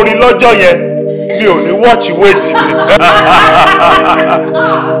 Sórí lọ́jọ́ yẹn, mi ò ní wọ́ọ̀tì wéètì mi.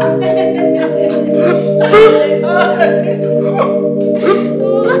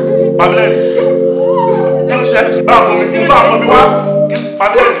 Pamílẹ́rìn, kí ló ṣe? Bá àwọn mi wá.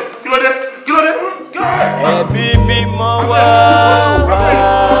 Pamílẹ́rìn, kí ló dé? Ẹbí mímọ́ wá wá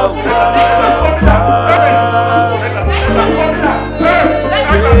wá.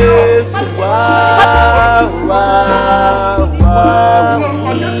 Jésù wá wá wá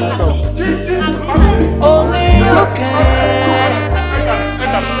wí. Only you can.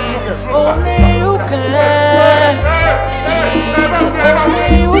 Jesus, only you can. Jesus, only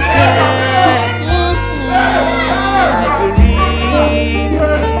you can. I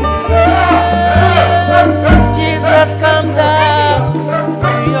believe.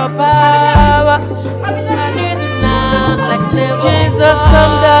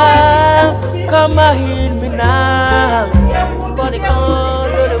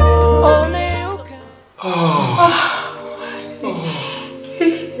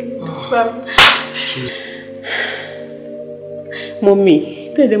 Mọ́mì,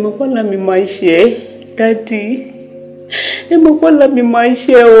 tẹ̀lé mọ́ pọ́nlá mi máa ń ṣe é. Dádì, ẹ mọ́ pọ́nlá mi máa ń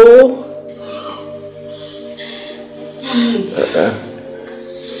ṣe o.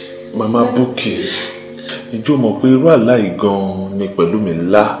 Mama Bukky, ìjọ mọ̀ pé irú àlá yìí gan-an ni pẹ̀lú mi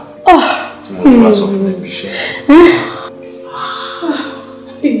ńlá tí mo ní wá sọ fún ẹbí iṣẹ́.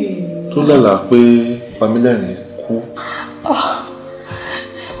 Tó lálàá pé Pamílẹ́rìn kú.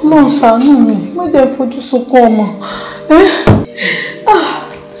 Ọlọ́run ṣàánú mi, má jẹ́ fojú sunkún ọmọ.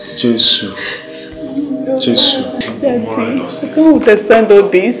 Jésù. Jésù. Daddy, I can't understand all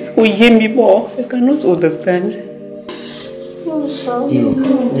this. Ó yé mi mọ́. I cannot understand.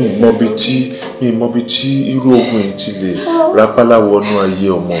 Mi mọ bí tí irú ogun yìí ti lè rápálá wọnú ayé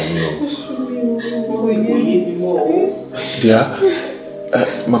ọmọ mi o. Kò yé mi mọ́. Díà,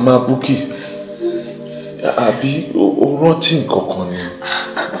 Mama Bukky, àbí o rántí nǹkan kan ni?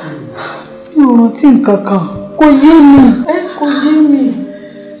 Mi ò rántí nǹkan kan. Kò yé mi. Kò yé mi.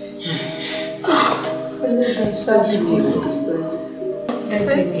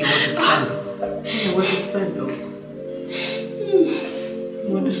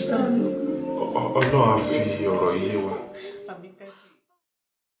 Ọlọ́run á fi ọ̀rọ̀ yé wa.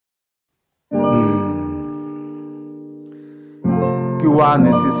 Kí wàá ní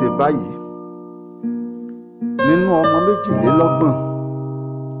ṣíṣe báyìí nínú ọmọ 22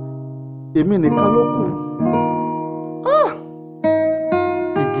 èmi nìkan ló kù.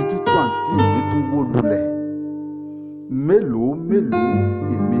 Igi tútù àǹtí mi tún wó lulẹ̀. Mélòó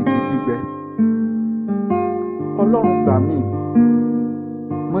èmi igi gbígbẹ. Ọlọ́run gbà mí,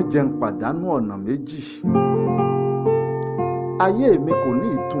 má jẹ́ n pàdánù ọ̀nà méjì. Ayé mi kò ní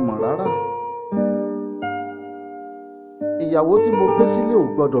ìtumọ̀ rárá. Ìyàwó tí mo gbé sílé ò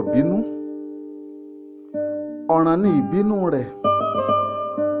gbọdọ̀ bínú. Ọ̀ràn ni ìbínú rẹ̀.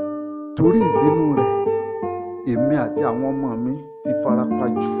 Torí ìbínú rẹ̀, èmi àti àwọn ọmọ mi ti farapa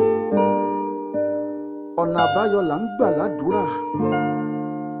jù. Ọ̀nà àbáyọ là ń gbà ládùúrà.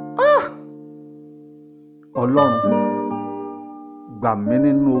 Ọlọ́run, gbà mí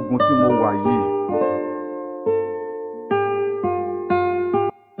nínú ogun tí mo wà yìí.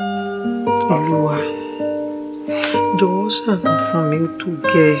 Olúwa, jọ̀wọ́ ṣàánú fún mi ó tó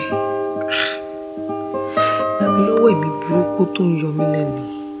gẹ́. Gbà mí lọ́wọ́ ẹ̀mí burúkú tó ń yọ mí lẹ́nu.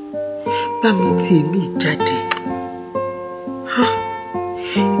 Gbà mí tí èmi jáde.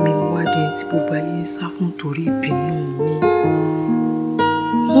 Èmi mo wá dé tí gbogbo ayé ń sá fún torí ìbínú mi.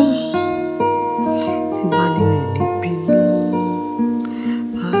 Tí bá ní mi ní bínú,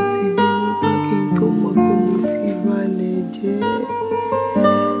 màá ti bínú pa kí n tó mọ̀ pé mo ti balẹ̀ jẹ́.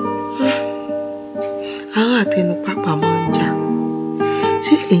 Ará àtẹnu pápá máa ń jà.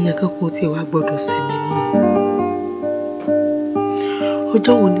 Ṣé èèyàn kan kò tiẹ̀ wá gbọ́dọ̀ sinmi mọ́?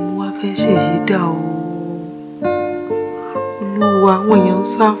 Ọjọ́ wo ni mo wá fẹ́ ṣe èyí dà o? Olúwa, àwọn èèyàn ń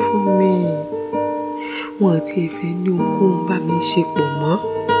sá fún mi. Wọn àti ẹ̀fẹ̀ ní ohunkóhun bá mi ṣe pọ̀ mọ́.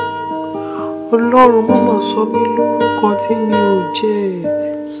 Ọlọ́run, mọ́mọ́ sọ mí lórúkọ tí mi ò jẹ́.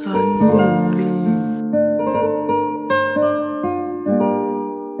 Ṣàánú mi.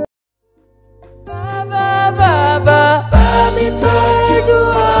 Bàbá mi tọ́jú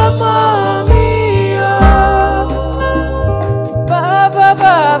ọmọ mi o.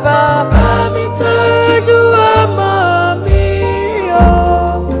 Bàbá mi tọ́jú ọmọ mi o.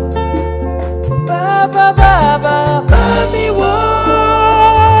 Bàbá mi wò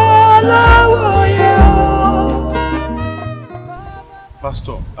láwọ̀ yẹ o.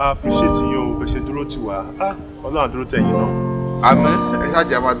 Pastor, I appreciate you bẹ̀ ṣe dúró tì wá. Ọlọ́run dúró tẹ̀yìn náà. Àmín, ẹ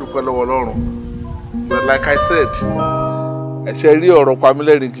ṣáàjì a máa dúpẹ́ lọ́wọ́ Ọlọ́run. But like I said, ẹ̀ṣẹ̀ rí ọ̀rọ̀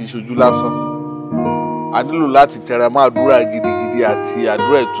Pamílẹ́rìn kì í ṣojú lásán. A nílò láti tẹra mọ́ àdúrà gidigidi àti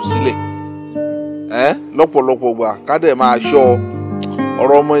àdúrà ìtúsílẹ̀. Lọ́pọ̀lọpọ̀ gbà ká dẹ̀ máa ṣọ́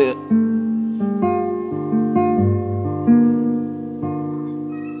ọ̀rọ̀ ọmọ yẹn.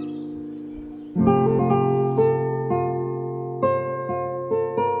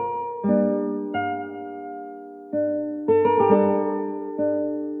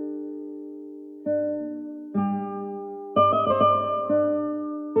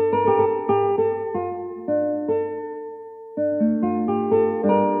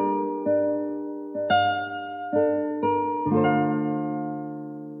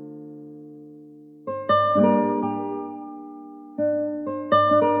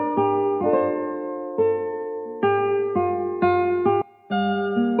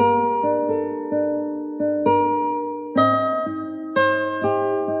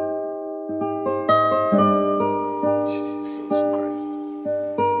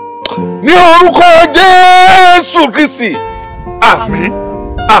 Ní orúkọ Jésù Kristi, àmín.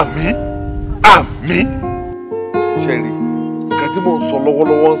 àmín àmín. ṣẹ́rí nǹkan tí mò ń sọ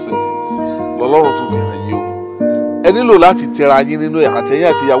lọ́wọ́lọ́wọ́ ń sìn lọ́lọ́run tó fi hàn yín o ẹ nílò láti tẹra yín nínú àtẹ̀yìn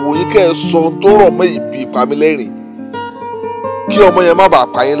àti ìyàwó yín kẹ́ ẹ sọ ohun tó rọ̀ mọ́ ìbí ìpamílẹ́rìn kí ọmọ yẹn má bàa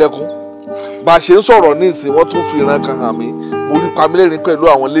pa yín lẹ́kún bá a ṣe ń sọ̀rọ̀ ní ìsìn wọ́n tún fi ìran kan hàn mí mo rí pamílẹ́rìn pẹ̀lú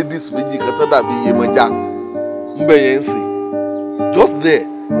àwọn ladies méjì kan tó dàbí Iyemọja ń bẹ̀ yẹn ń sìn just there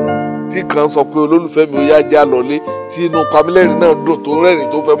tí kan sọ pé olólùfẹ́ mi ó yá já lọlé tí inú pamílẹ́rìn náà dùn tó rẹ́rìn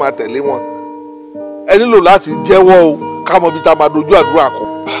tó fẹ́ máa tẹ̀lé wọn ẹ nílò láti jẹ́wọ́ o ká mọ bí tá a máa dojú àdúrà kọ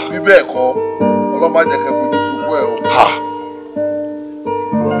bí bẹ́ẹ̀ kọ́ ọlọ́mọ àjẹkẹ́ fojú sunkún ẹ̀ o.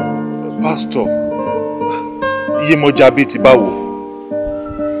 pásítọ̀ Iyemọja bíi ti báwo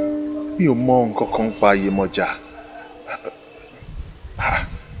mi ò mọ nǹkan kan pa Iyemọja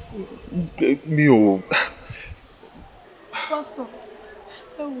mi ò. pásítọ̀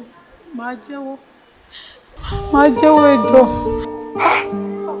ẹ wò máa jẹ́wọ́ ẹjọ́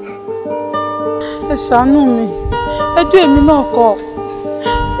ẹ ṣàánú mi ẹjọ́ èmi náà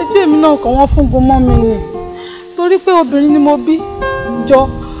kọ́ wọ́n fún gun mọ́ mi nì torí pé obìnrin ni mo bí jọ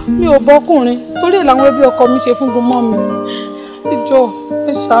mi ò bọ́kùnrin torí ẹ̀ làwọn ẹbí ọkọ mi ṣe fún gun mọ́ mi ẹjọ́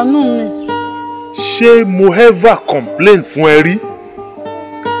ẹ ṣàánú mi. ṣé mo ever complain fún ẹ rí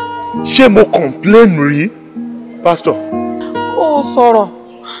ṣé mo complain rí pásítọ̀. ó sọ̀rọ̀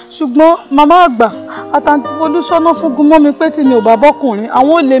ṣùgbọ́n màmá àgbà àtàntí olùṣọ́nà fún gun mọ́ mi pé tí mi ò bá bọ́kùnrin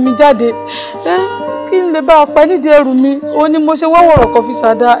àwọn ò lé mi jáde kí n lè bá a pẹ́ nídìí ẹrù mi ó ní mo ṣe wọ́wọ́rọ̀ kan fi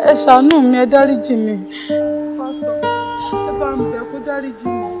ṣàdá ẹ ṣàánú mi ẹ dáríjì mi. pásítọ̀ ẹ bá mi bẹ̀ kó dáríjì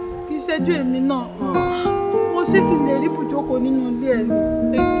mi kì í ṣẹ́jú èmi náà mo ṣé kí n lè rí ibùjókòó nínú ilé ẹ̀ ní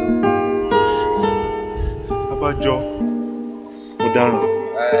ètò. abájọ mo dáràn.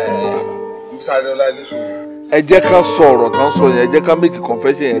 ẹ jẹ́ ká sọ ọ̀rọ̀ tán sọ yẹn ẹ jẹ́ ká make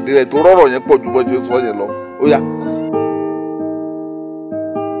confession yẹn délẹ̀ tó rọ̀rọ̀ yẹn pọ̀ ju bọ́ ṣe sọ yẹn lọ ó yá.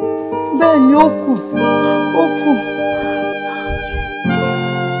 bẹ́ẹ̀ ni ó kù.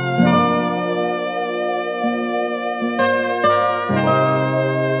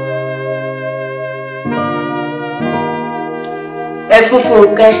 ẹ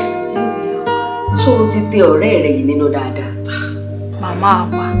fúnfún kẹ́ tó o ti tẹ ọ̀rẹ́ rẹ̀ yìí nínú dáadáa. màmá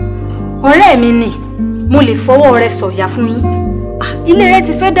wa ọ̀rẹ́ mi ni mo lè fọwọ́ rẹ̀ sọ̀yà fún yín ilé rẹ̀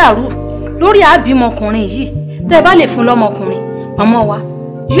ti fẹ́ dàrú lórí àbímọkùnrin yìí tẹ́ ẹ bá lè fún lọ́mọkùnrin màmá wa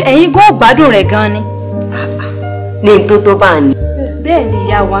ẹ̀yin gan gbádùn rẹ̀ gan ni. ní n tó bá ní. bẹ́ẹ̀ ni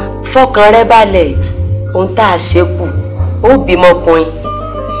ìyá wa. fọkàn rẹ balẹ̀ ohun tá a ṣe kù ó bímọkùnrin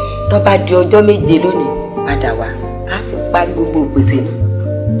tó bá di ọjọ́ méje lónìí padà wá á ti parí gbogbo ìpèsè náà.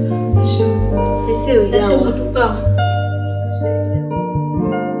 ẹ ṣé o ìyá wa.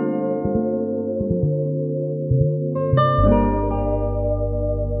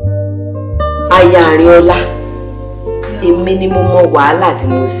 aya Àrínọlá èmi ni mo mọ wàhálà tí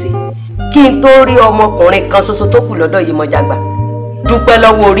mo ṣe kí n tó rí ọmọkùnrin kan ṣoṣo tó kù lọ́dọ̀ Iyemọja gbà dúpẹ́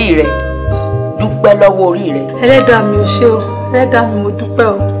lọ́wọ́ orí rẹ dúpẹ́ lọ́wọ́ orí rẹ. ẹlẹ́dàá mi ò ṣe o ẹlẹ́dàá mi mo dúpẹ́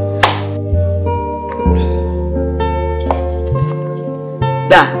o.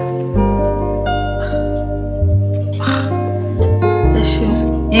 gbà. ẹ ṣeun.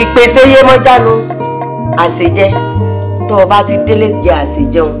 ìpèsè Iyemọja nu àṣejẹ tó o bá ti délé jẹ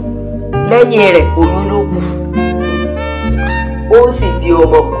àṣejẹun lẹ́yìn rẹ̀ oyún ló kù ó sì bí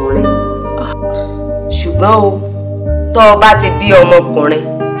ọmọkùnrin ṣùgbọ́n o tó o bá ti bí ọmọkùnrin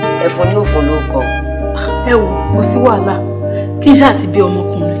ẹfun ní òfin ló kọ. ẹ wò kò sí wàhálà kí n ṣáà ti bí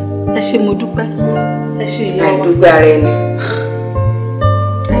ọmọkùnrin ẹ ṣé mo dúpẹ́ ẹ ṣé ìyá wa. àìdúgbò ara ẹni.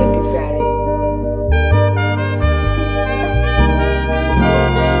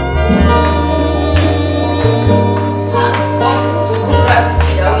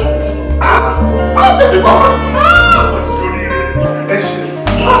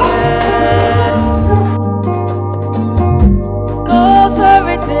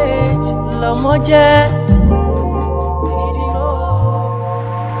 lọmọ jẹ́.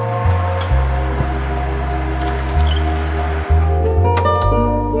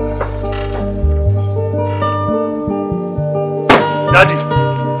 Daddy,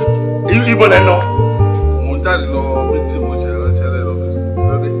 ibo lẹ lọ. mo jáde lọ mítí mo ṣe ránṣẹ́ lẹ́ lọ́fíìsì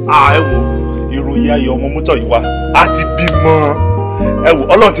lọ́dẹ. ẹ wo ìròyìn ayọ̀ ọmọ mọ́tò yìí wá a ti bímọ ẹ wo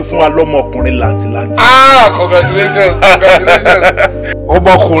Ọlọ́run ti fún wa lọ́mọ ọkùnrin làǹtìlàǹtì. Congratulations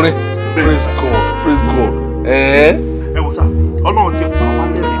ọmọkùnrin praise God. ẹ wo sá Ọlọ́run ti pa wá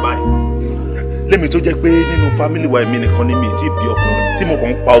lẹ́rìí báyìí lémi tó jẹ́ pé nínú fámìlì wa èmi nìkan ni mi ti bí ọkùnrin tí mo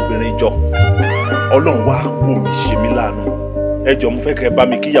kàn ń pa obìnrin jọ Ọlọ́run wá wò mí ṣe mí láàánú ẹ jọ̀ọ́ mo fẹ́ kẹ́ bá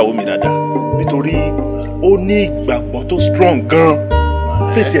mi kíyàwó mi dáadáa nítorí ó ní ìgbàgbọ́ tó strong gan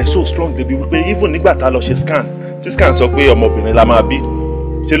faith ẹ̀ so strong débi wípé even nígbà tá a lọ ṣe scan tí scan sọ pé ọmọbìnrin la máa bí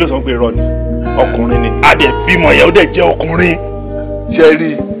ṣé ló sọ pé irọ́ ni ọkùnrin ni adẹ bímọ yẹn ó dẹ̀ jẹ́ ọkùnrin. ṣe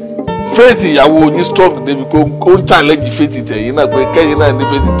rí faith ìyàwó yín strong débi kó ń challenge faith tẹ̀yìn náà pé kẹ́yìn náà ní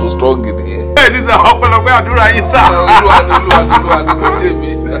faith tó strong nìyẹn. bẹ́ẹ̀ ni sà ọpẹ́lọpẹ́ àdúrà yín sà. olúwa ni mo ṣe mí.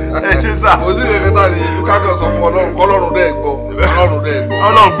 ẹ ṣe sà. kò sí ìrẹ̀lẹ̀ tá a lè lù kákan sọ fún ọlọ́run kọ́lọ́run dẹ̀ gbọ́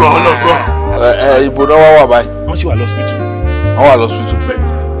ọlọ́run gbọ́. ibo náà wà báyìí. wọ́n sì wà lọ́sibítù. wọ́n wà lọ́sibítù. bẹ́ẹ̀ ni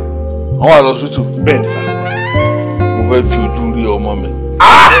sà. wọ́n wà lọ́sibítù. bẹ́ẹ̀ ni sà. mo fẹ́ fi ojú rí ọmọ mi.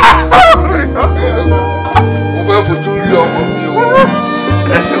 mo fẹ́ fojú rí ọmọ mi o.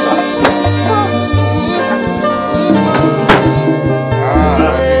 ẹ ṣe sà.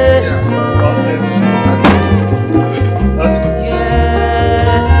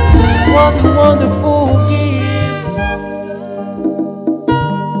 What a wonderful gift.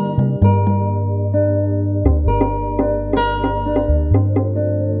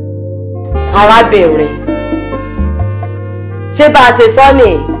 Arábìnrin, ṣé bá a ṣe sọ ni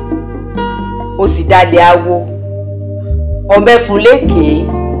o sì dalẹ̀ awo ọmọ ẹ̀fún lékèé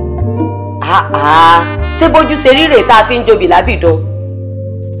ṣé bójú ṣe ríre tá a fi ń jobi lábìdán.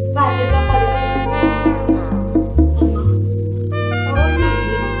 Bá a ṣe sọ kọ́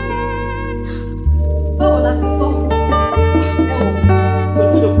báwo la ṣe sọ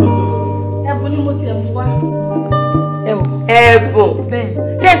ẹ̀bùn ni mo ti ẹ̀bùn wá. ẹ̀bùn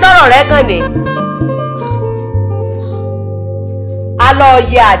ṣé ń tọrọ rẹ kàn ní. a lọ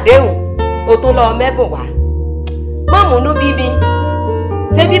yẹ àdéhùn o tún lọ mẹ́bùn wá mọ́mùnú bíbí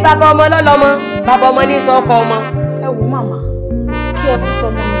ṣé bí bàbá ọmọ lọ́lọ́mọ bàbá ọmọ ní sọ́kọ ọmọ. ẹ wò màmá kí ẹ tún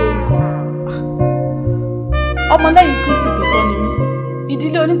sọmọ mi lórúkọ ọmọlẹ́yìn Kristi tòótọ́ ni mí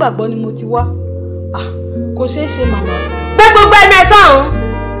ìdílé onígbàgbọ́ ni mo ti wá kò ṣeé ṣe màmá. gbé gbogbo ẹni ẹ sọ̀hún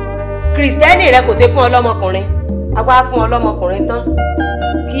kìrìsìtẹ́nì rẹ kò ṣe fún ọlọ́mọkùnrin àwa fún ọlọ́mọkùnrin tán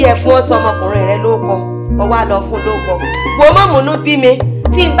kí ẹ fún ọsọmọkùnrin rẹ lóko ọwọ́ àlọ́ fún lóko wo mọ́mùnú bí mi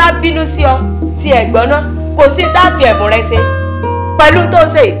tí n bá bínú sí ọ tí ẹ̀gbọ́n náà kò sí dáàfin ẹ̀bùn rẹ ṣe pẹ̀lú tó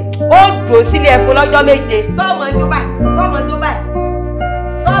ṣe ó dùn sílé ẹ̀fún lọ́jọ́ méje. tọ́mọ ẹjọ́ báyìí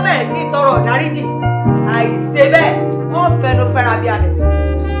tọ́ bẹ̀rẹ̀ sí tọrọ ọ̀dáríjì àìṣe bẹ́ẹ̀ wọ́n fẹnu fẹ́ra bí alẹ́.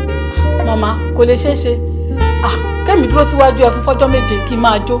 màmá kò lè ṣeé ṣe kẹ́mi dúró síwájú ẹ fún fọ́jọ́ méje kí n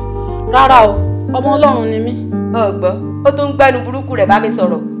máa jó rárá o ọmọ Ọlọ́run ni mí. ọgbọ́n ó tún ń gbẹ́nu burúkú rẹ̀ bá mi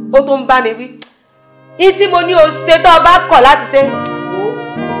sọ̀rọ̀ ó tún ń bá mi wí ìtí mo ní o ṣe tó o bá kọ̀ láti ṣe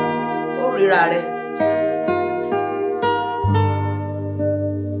ó ríra rẹ̀.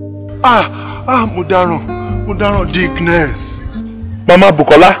 mo dáràn Dickness. Mama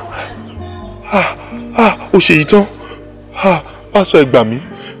Bukola ó ṣe yìí tán pásọ ẹ gbà mí.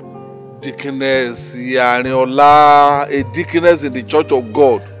 Dickness Arinola, a Dickness in the Church of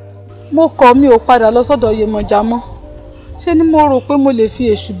God. mo kọ̀ mi ò padà lọ sọ́dọ̀ Yemọja mọ́ ṣé ni mo rò pé mo lè fi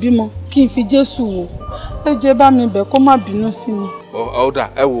èṣù bímọ kí n fi Jésù wò ẹ jẹ́ bá mi bẹ̀ kó má bínú sí mi. ọ̀dà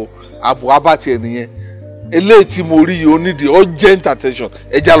ẹ wo àbò abáti ẹ̀ nìyẹn eléyìí tí mo rí yìí ó nídìí urgent attention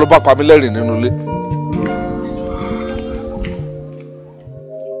ẹ já lọ bá Pamílẹ́rìn nínú ilé.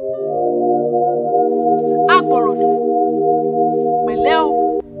 àgbọ̀rọ̀dọ̀ pẹ̀lẹ́ o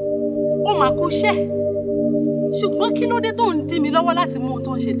ó máa kú iṣẹ́ ṣùgbọ́n kí ló dé tó ń dí mi lọ́wọ́ láti mú ohun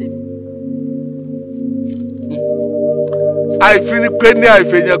tó ń ṣe tèmi. àìfinipé ní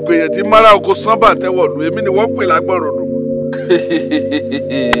àìfẹ̀yẹ̀pẹ̀yẹ̀ tí mara oko sanba tẹ́wọ̀lú èmi ni wọ́n pè lágbọ̀rọ̀dọ̀.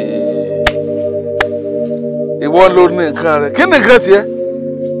 ìwọ ló ní nǹkan rẹ kí ni nǹkan tiẹ̀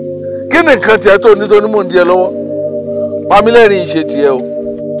kí ni nǹkan tiẹ̀ tó ní tó ní mò ń di ẹ lọ́wọ́ Pamílẹ́rìn ṣe tiẹ̀ o.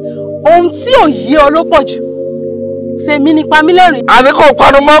 ohun tí ò yé ọ ló pọ̀ jù tèmi ni Pamílẹ́rìn. àní kò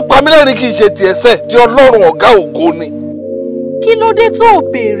panu mọ́ Pamílẹ́rìn kì í ṣe tiẹ̀ sẹ́ tí Ọlọ́run ọ̀gá ògo ni. kí ló dé tó o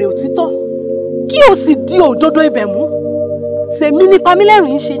béèrè òtítọ́ kí o sì di òdodo ibẹ̀ mú tèmi ni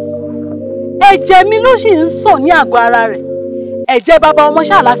Pamílẹ́rìn ṣe ẹ̀jẹ̀ mi ló sì ń sàn ní àgọ́ ara rẹ̀ ẹ̀jẹ̀ bàbá ọmọ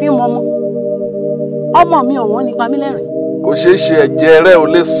ṣáàlà fi ń mọ ọmọ mi ọ̀wọ́n ni Pamílẹ́rìn. kò ṣeé ṣe ẹ̀jẹ̀ rẹ ò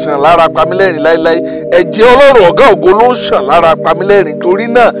lè sàn lára Pamílẹ́rìn láéláé ẹ̀jẹ̀ Ọlọ́run ọ̀gá ògo ló ń sàn lára Pamílẹ́rìn torí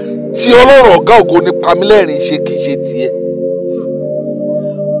náà tí Ọlọ́run ọ̀gá ògo ni Pamílẹ́rìn ṣe kì í ṣe tiẹ̀.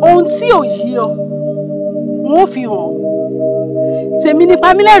 ohun tí ò yí ọ n ó fi hàn tèmi ni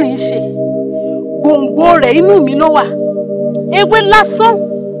Pamílẹ́rìn ṣe gbòǹgbò rẹ̀ inú mi ló wà ewé lásán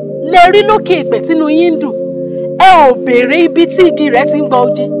lè rí lókè ìpẹ́ tínú yín ń dùn ẹ ò béèrè ibi tí igi rẹ̀ ti ń gbọ́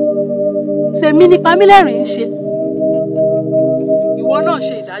oje tèmi ni Pamílẹ́rìn ṣe ìwọ náà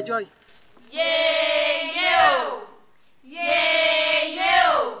ṣe ìdájọ́ yìí. yéyé o yéyé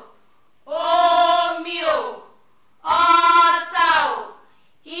o omi o ọ̀tá o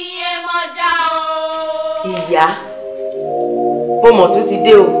Iyemọja o. ìyá mo mọ̀ tún ti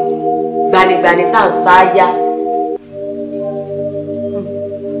dé o gbanigbani tá à ń sááyá.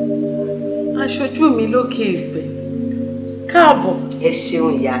 aṣojú mi lókè ìpẹ́ Káàbọ̀. Ẹ ṣeun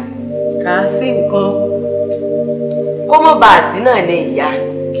ìyá. Kà á sí nǹkan. Kó mọ́ bá a sí náà ni ìyá.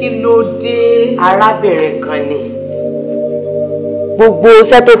 Kí ló dé? Arábìnrin kan ni. Gbogbo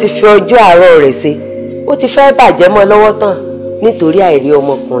iṣẹ́ tó ti fi ọjọ́ àárọ̀ rẹ̀ ṣe, ó ti fẹ́ bàjẹ́ mọ́ lọ́wọ́ tán nítorí àìrí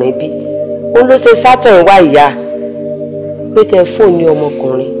ọmọkùnrin bí. Ó ló ṣe sátọ̀ ìwá ìyá pé kẹ́ fóònù ní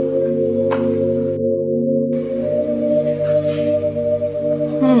ọmọkùnrin.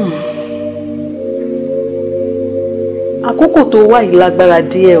 Àkókò tó wà yìí lágbára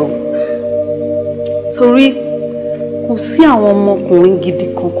díẹ̀ o. Torí kò sí àwọn ọmọkùnrin gidi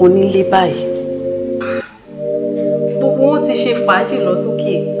kankan nílé báyìí. Gbogbo wọn ti ṣe fàájì lọ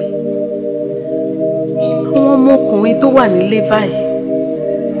sókè èpè. Àwọn ọmọkùnrin tó wà nílé báyìí,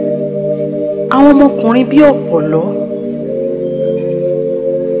 àwọn ọmọkùnrin bí ọ̀pọ̀lọ́,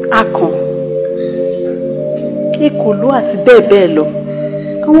 akàn, ekòló àti bẹ́ẹ̀ bẹ́ẹ̀ lọ,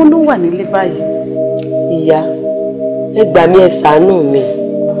 àwọn ló wà nílé báyìí. Ìyá, ẹ gbà mí, ẹ ṣàánú mi.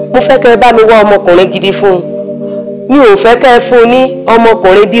 Mo fẹ́ kẹ́ ẹ bá mi wá ọmọkùnrin gidi fún un. Mi ò fẹ́ kẹ́ ẹ fún un ní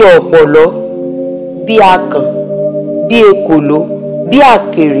ọmọkùnrin bí ọ̀pọ̀lọ́, bí akàn, bí ekòló, bí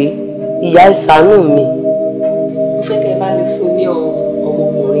àkèré. Ìyá, ẹ ṣàánú mi. Mo fẹ́ kẹ́ ẹ bá mi fún un ní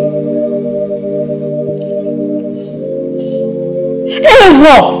ọmọkùnrin.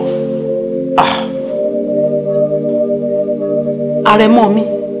 Èèwọ̀! Àrẹ̀mọ mi,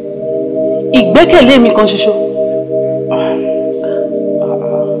 ìgbẹ́kẹ̀lé mi kan ṣoṣo.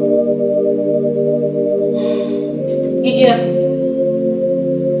 Igi ẹ̀fọ́.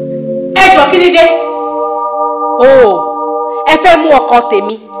 Ẹ jọ kí ni dé? Ẹ fẹ́ mú ọkọ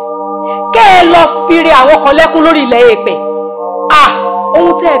tèmi. Kẹ́ ẹ lọ fire àwọn kan lẹ́kún lórí ilẹ̀ èèpẹ̀.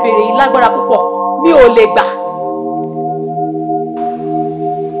 Ohun tẹ́ ẹ béèrè yìí lágbára púpọ̀, mi ò lè gbà.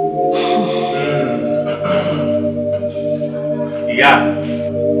 Ìyá,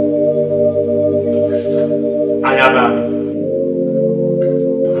 ayaba,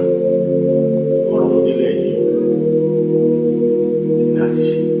 ọ̀rọ̀ onílé yìí láti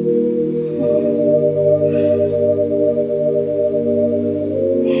ṣe.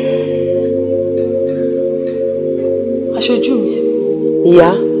 Aṣojú mi. Ìyá.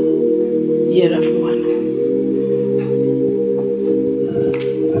 Yẹra fún wa náà.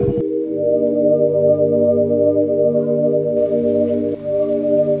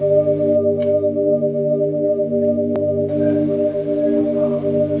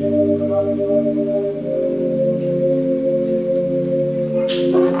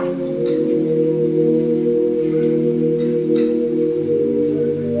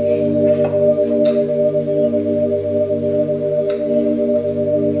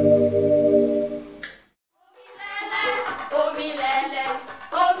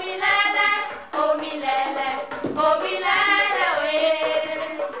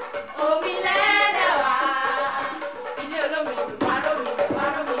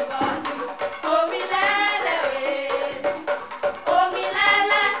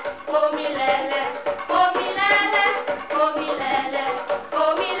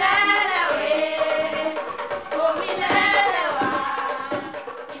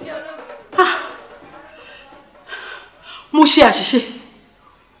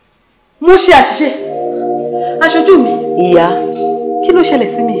 Mo ṣe àṣìṣe. Aṣojú mi. Ìyá. Kí ló ṣẹlẹ̀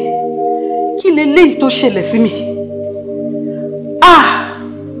sí mi? Kí leléyìí tó ṣẹlẹ̀ sí mi?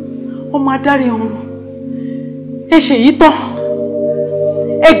 Ọmọ adarí ọ̀run. Ẹ ṣe yìí tán.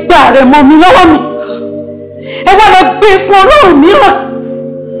 Ẹ gba àrẹ̀mọ mi lọ́wọ́ mi. Ẹ wá lọ gbé fún Ọlọ́run mìíràn.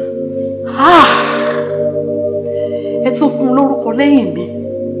 Ẹ tún fún un lórúkọ lẹ́yìn mi.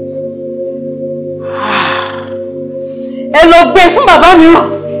 Ẹ lọ gbé fún bàbá mìíràn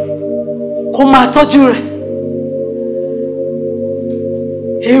kó máa tọ́jú rẹ̀.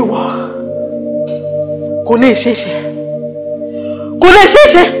 Èèwọ̀, kò lè ṣeéṣe, kò lè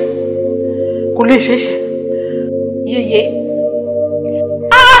ṣeéṣe, kò lè ṣeéṣe. Yèyé,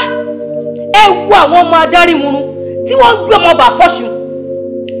 ẹ wo àwọn ọmọ adarí murun tí wọ́n gbé ọmọ bà fọ́ṣù,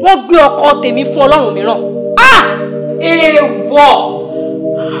 wọ́n gbé ọkọ tèmi fún Ọlọ́run mìíràn. Èèwọ̀.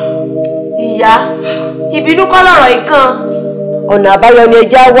 Ìyá, ìbínú kọ́ lọ̀rọ̀ ìkan. Ọ̀nà àbáyọ ni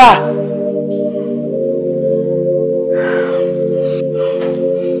ẹja wà.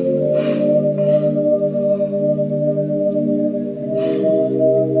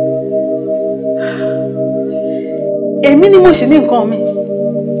 Èmi ni mo sì ní nǹkan mi.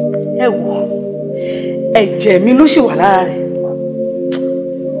 Ẹ wò, ẹ̀jẹ̀ mi ló sì wà lára rẹ̀.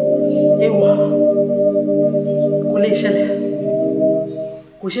 Èèwọ̀, kò lè ṣẹlẹ̀,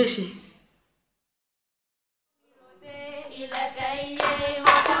 kò ṣeé ṣe.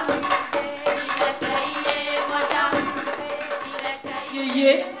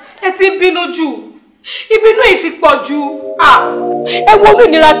 Yèyé, ẹ ti ń bínú jù. ìbínú yìí ti pọ̀ jù. Ẹ wo orí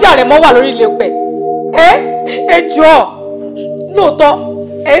ìnira tí àrẹ̀mọ wà lórí ilé pẹ̀. Ẹ jọ̀ọ́ lóòótọ́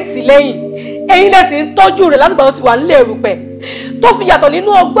ẹ ń tì lẹ́yìn ẹ̀yin lẹ́sìn ń tọ́jú rẹ̀ látìgbà tó ti wà nílé erùpẹ̀ tó fi yàtọ̀ nínú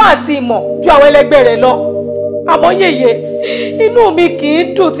ọgbọ́n àti ìmọ̀ ju àwọn ẹlẹgbẹ́ rẹ̀ lọ. Àmọ́ yèyé inú mi kì í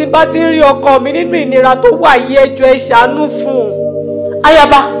dùn tí bá ti rí ọkọ mi nínú ìnira tó wà yìí, ẹ jọ̀ọ́ ẹ ṣàánú fún un.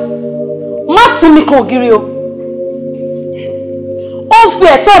 Ayaba, má sún mi kan ògiri o. Ó ń fi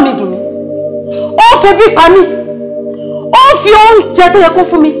ẹ̀tọ́ mi dùn mí, ó ń fi ebi pa mí, ó ń fi oúnjẹ tó yẹ kó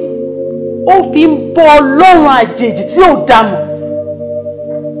fún mi, ó fi ń bọ Ọlọ́run àjèjì tí ò dá mọ̀.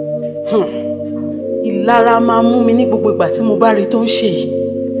 Ìlara máa mú mi ní gbogbo ìgbà tí mo bá rí tó ń ṣe yìí.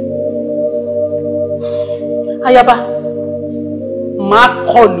 Ayaba, máa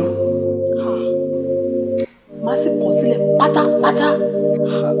kọlù, máa sì kọ̀ sílẹ̀ pátápátá.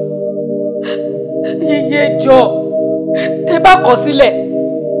 Yèyé jọ̀ọ́, tẹ́ bá kọ̀ sílẹ̀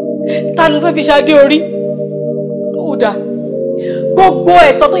ta ló fẹ́ fi ṣadé orí? Ó dáa, gbogbo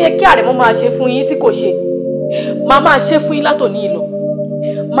ẹ̀tọ́ tó yẹ kí àrẹ̀mọ máa ṣe fún yín tí kò ṣe, màá máa ṣe fún yín látòní ìlọ.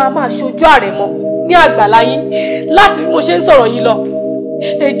 Màá máa ṣojú àrẹ̀mọ ní àgbàlá yín láti bí mo ṣe ń sọ̀rọ̀ yìí lọ.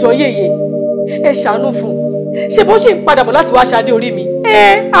 Ẹ jọ̀ọ́ yèyé, ẹ ṣàánú fún un. Ṣé bó ṣe ń padà bọ̀ láti wá ṣadé orí mi?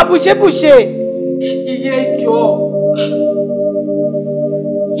 Àbùṣebùṣe. Yèyé ẹ jọ̀ọ́.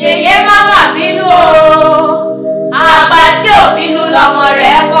 Yèyé má mà bínú o, àgbà tí ò bínú lọmọ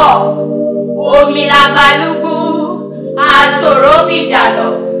rẹ̀ pọ̀, omi làgbàlúgbú, àṣòro fìjà lọ.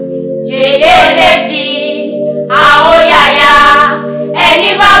 Yèyé eléjì, àóyàyà,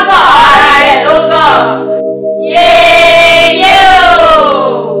 ẹni bá gàn ara rẹ̀ ló gàn. Yèyé o.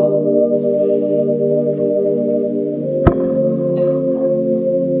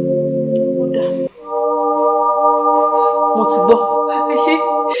 Mo ti gbọ́. Ẹ ṣé,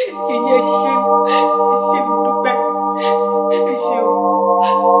 yèyé ẹ ṣé mo dúpẹ́. Ẹ ṣé o.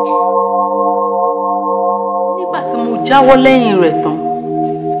 Nígbà tí mo jáwọ́ lẹ́yìn rẹ̀ tán,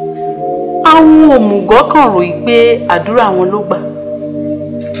 àwọn òmùgọ̀ kàn rò pé àdúrà wọn ló gbà,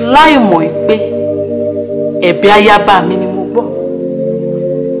 láì mọ̀ pé ẹ̀bẹ̀ ayaba mi ni mo gbọ́.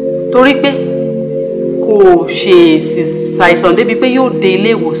 Torí pé kò ṣèèsì ṣàìsàn débi pé yóò dé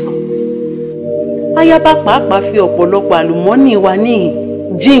ilé ìwòsàn. Ayaba pàápàá fi ọ̀pọ̀lọpọ̀ àlùmọ́nì wa ní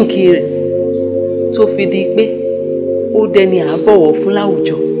jíǹkì rẹ̀ tó fi di pé ó dẹni àbọ̀wọ̀ fún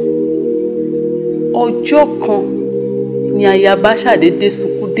láwùjọ. Ọjọ́ kan ni Ayaba ṣàdédé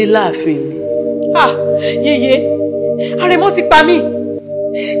sunkún dé láàfin mi. Yèyé, àrẹ̀mọ ti pa mí.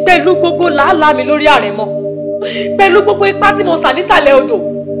 Pẹ̀lú gbogbo làálàá mi lórí àrẹ̀mọ, pẹ̀lú gbogbo ipá tí mo sà nísàlẹ̀ odò,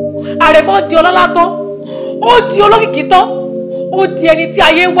 àrẹ̀mọ di ọlọ́lá tán, ó di olókìkí tán, ó di ẹni tí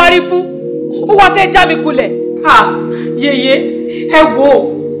ayé ń wárí fún, ó wá fẹ́ já mi kulẹ̀. Yèyé, ẹ wò ó,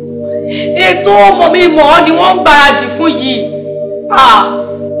 ètò ọmọ mi mọ̀ ọ́ ni wọ́n ń gbáradì fún yìí.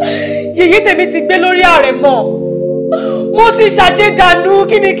 Yèyé tèmi ti gbé lórí àrẹ̀mọ, mo ti ṣàṣedànù,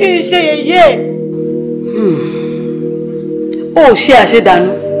 kí ni kí n ṣe yèyé? Ó ṣe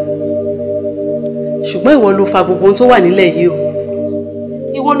àṣedànù, ṣùgbọ́n ìwọ ló fa gbogbo ohun tó wà nílẹ̀ yìí o.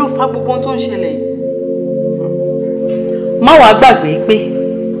 Ìwọ ló fa gbogbo ohun tó ń ṣẹlẹ̀ yìí. Má wàá gbàgbé pé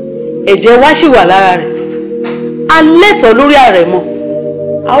ẹ̀jẹ̀ wa ṣì wà lára rẹ̀. A lẹ́tọ̀ọ́ lórí àrẹ̀mọ.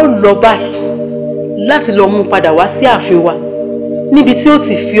 A ó lọ báyìí láti lọ mú padà wá sí ààfin wa níbi tí ó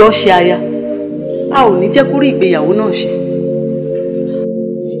ti fi ọ́ ṣe aya. A ò ní jẹ́ kó rí ìgbéyàwó náà ṣe.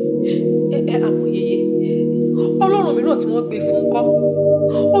 Àmọ́ yèyé, Ọlọ́run mìíràn tí wọ́n gbé fún kọ́,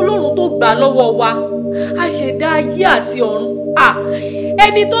 Ọlọ́run tó gbà lọ́wọ́ wa, aṣẹ̀dá ayé àti ọ̀run.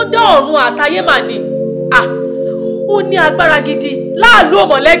 Ẹni tó dá ọ̀run àtayé mà ní. Ó ní agbára gidi láàlú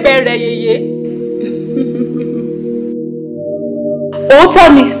ọmọlẹ́gbẹ̀ẹ́ rẹ̀ yèyé. Òótọ́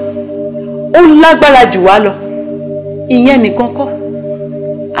ni, ó lágbára jù wá lọ. Ìyẹn nìkan kọ́,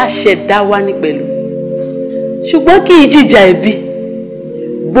 aṣẹ̀dá wa ní pẹ̀lú. Ṣùgbọ́n kì í jìjà ẹ̀bi.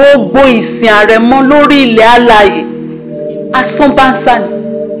 Gbogbo ìsìn àrẹ̀mọ lórí ilẹ̀ alààyè asánbánsá ni.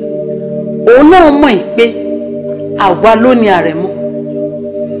 Òun náà mọ̀ pé àwa ló ní àrẹ̀mọ,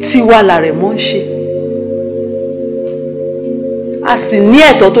 tiwa làrẹ̀mọ ń ṣe. A sì ní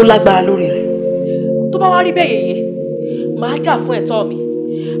ẹ̀tọ́ tó lágbára lórí rẹ̀. Tó bá wá rí bẹ́ẹ̀ yèyé, màá jà fún ẹ̀tọ́ mi,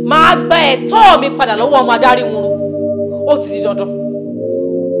 màá gba ẹ̀tọ́ mi padà lọ́wọ́ ọmọ adarí wọn. Ó ti di dandan.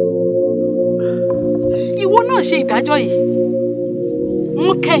 Ìwọ náà ṣe ìdájọ́ yìí,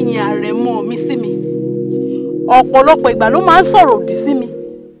 mú kẹ̀yìn àrẹ̀mọ mi sí mi. Ọ̀pọ̀lọpọ̀ ìgbà ló máa ń sọ̀rọ̀ òdì sí mi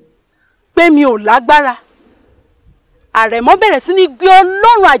pé mi ò lágbára. Àrẹ̀mọ bẹ̀rẹ̀ sí ní gbé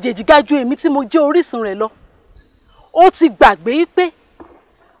Ọlọ́run àjèjì ga ju èmi tí mo jẹ́ orísun rẹ̀ lọ. Ó ti gbàgbé pé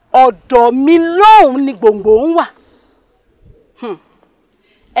ọ̀dọ̀ mi lọ́hùn ni gbòǹgbò ń wà.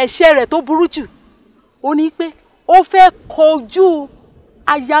 Ẹ̀ṣẹ̀ rẹ̀ tó burú jù, ó ní pé ó fẹ́ kojú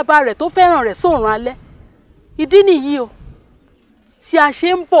ayaba rẹ̀ tó fẹ́ràn rẹ̀ sóòrùn alẹ́. Ìdí nìyí o tí a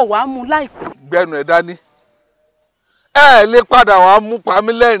ṣe ń bọ̀ wá mú láìpẹ́. Gbẹ́nu ẹ̀ dání. Ẹ lè padà wá mú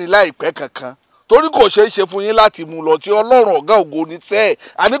Pamílẹ́rìn láìpẹ́ kankan torí kò ṣeé ṣe fún yín láti mú lọ tí Ọlọ́run ọ̀gá ògo ní sẹ́ẹ̀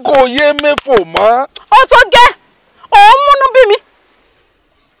àní kò yé méfò mọ́. Ó tó gẹ́ òun múnú bí mi.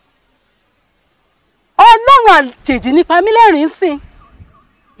 Ọlọ́run àjèjì ní Pamílẹ́rìn sìn.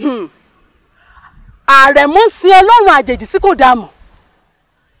 Àrẹ̀mú ń sin Ọlọ́run àjèjì tí kò dá mọ̀.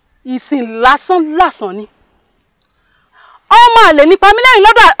 Ìsìn lásán lásán ni. Ọmọ àlè ní Pamílẹ́rìn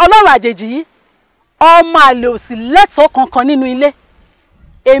lọ́dọ̀ Ọlọ́run àjèjì yìí. Ọmọ àlè ò sì lẹ́tọ̀ọ́ kankan nínú ilé.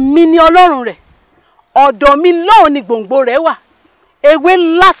 Èmi ni Ọlọ́run rẹ̀. Ọ̀dọ̀ mi lọ́hùn ni gbòǹgbò rẹ̀ wà. Ewé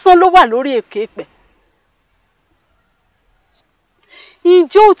lásán ló wà lórí èké pẹ̀.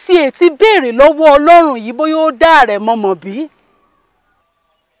 Ǹjẹ́ ó tiẹ̀ ti béèrè lọ́wọ́ Ọlọ́run yìí bóyá ó dá Àrẹ̀mọ mọ̀ bí?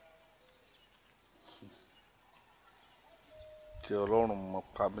 Tí Ọlọ́run mọ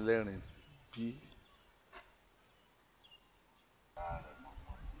Pamílẹ́rìn bí.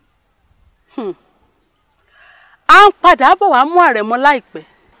 À ń padà bọ̀ wá mú Àrẹ̀mọ láìpẹ́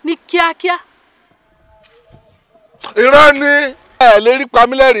ní kíákíá. Irọ́ ni ẹ lè rí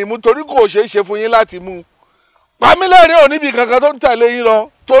Pamílẹ́rìn mú torí kò ṣeé ṣe fún yín láti mú. Pamílẹ́rìn ò níbi kankan tó ń tẹ̀lé yín lọ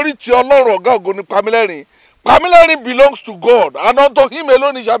torí tí Ọlọ́run ọ̀gá ògo ni Pamílẹ́rìn. Pamílẹ́rìn belongs to God and unto him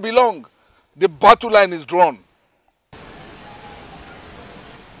alone it shall belong. The battle line is drawn.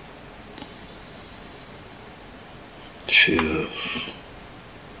 Jesus.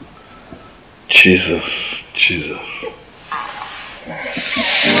 Jesus. Jesus.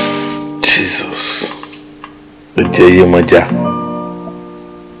 Jesus.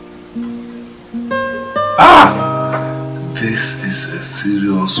 This is a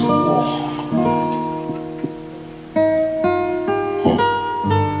serious war.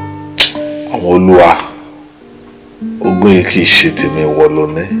 Olúwa, ogun yìí kì í ṣe tèmi ìwọ ló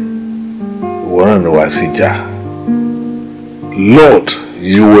ní. Ìwọ náà ni wàá sì jà. Lord,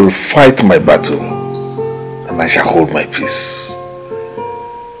 you will fight my battle and I shall hold my peace.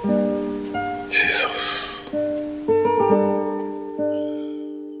 Jesus.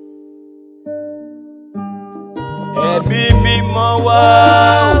 Ẹbí mímọ́ wá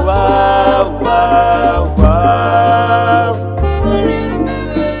wá wá wá.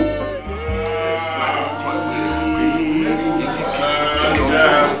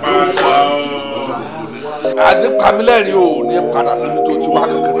 Adé Pamílẹ́rìn ò ní padà síbi tó ti wá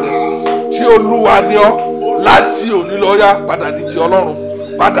kankan sẹ́yìn. Tí Olúwa ní ọ láti òní lọ yá padà di ti Ọlọ́run,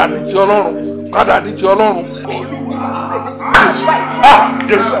 padà di ti Ọlọ́run, padà di ti Ọlọ́run.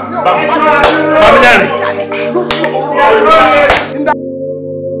 Jésù, Pamílẹ́rìn.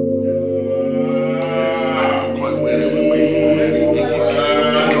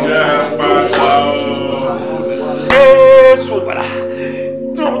 Jésù padà.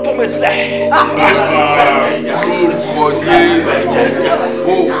 Tó mọ̀ sílẹ̀.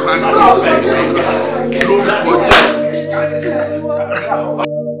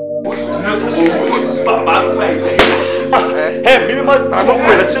 Ẹ̀mí mímọ́ tó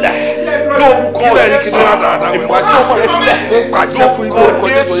mọ̀ rẹ̀ sílẹ̀. Lórúkọ Jésù. Ẹ̀mí mímọ́ tó mọ̀ rẹ̀ sílẹ̀. Lórúkọ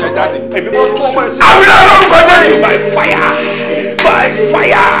Jésù. Ẹ̀mí mímọ́ tó mọ̀ rẹ̀ sílẹ̀. Àwílẹ̀ lórúkọ Jésù. By fire. By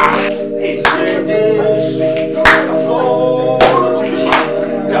fire.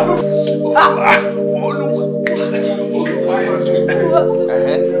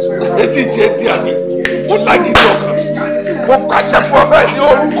 Etí tiẹ̀ di àmì, ó lágídí ọkàn. Mo pàṣẹ fún ọ fẹ́ ní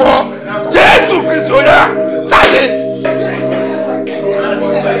orúkọ Jésù Kristi ó yá jáde.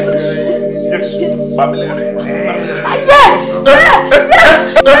 Jésù Pamílẹ́rìn.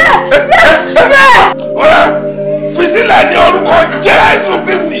 Ọ̀rẹ́ fi sílẹ̀ ní orúkọ Jésù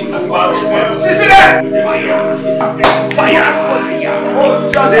Kristi. Fi sílẹ̀. Fire. Ó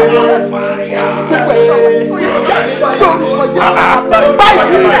jáde wọ́n.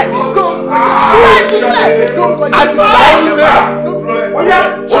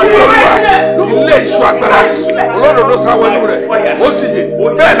 Ilé ìṣọ́ agbára olódodo sáwọ́nù rẹ̀ ó sì yè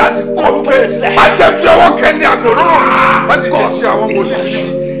bẹ́ẹ̀ láti kọ́ wípé má jẹ́ fi ọwọ́ kẹ́ni àmì òróró má sì ṣe ṣe àwọn wòlíì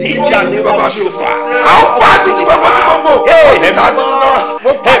ìjà ní bàbá mi ò fà á ń fa àtúntò bàbá tí mo mọ̀ ó sì ká sínú náà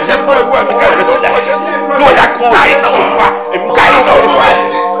mo pàṣẹ fún ewu ẹ̀mí kẹ́rin tó kọjá ló yà ká iná òfà ká iná òfà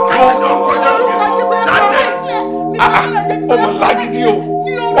ọmọ lágídí o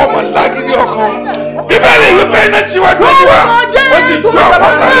ọmọ lágídí ọkàn bíbélì wípé iná tíwájú wa ó sì ju ọ̀pọ̀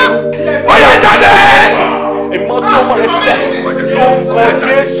tẹ́lẹ̀ ọ̀yà jáde. Ìmọ̀ tó mọ̀ rẹ̀ sílẹ̀ lórúkọ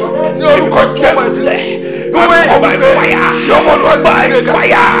Jésù. Ní orúkọ Jésù. By fire. By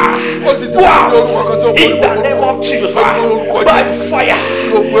fire. Wow. In the name of Jesus. By fire.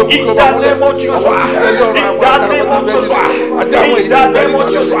 In the name of Jesus. In the name of Jesus. in the name of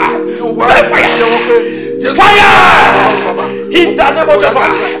Jesus. Fire! In the name of Jesus.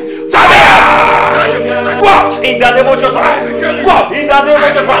 Fire! Go out in the name of Jesus. Go out in the name of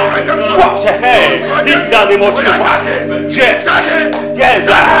Jesus. Go out in the name of Jesus. Yes. Yes.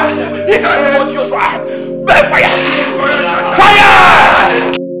 In the name of Jesus. Fire!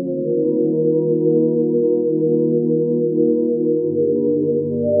 Fire!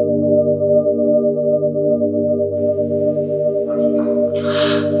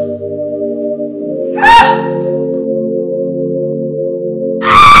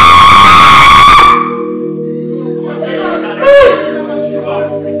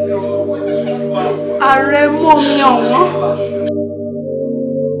 Àrẹ̀mọ mi ọ̀wọ́n.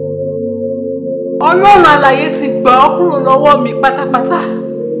 Ọlọ́run alààyè ti gbà ọ́ kúrò lọ́wọ́ mi pátápátá.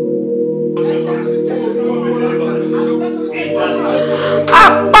 A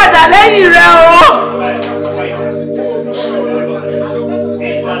padà lẹ́yìn rẹ o.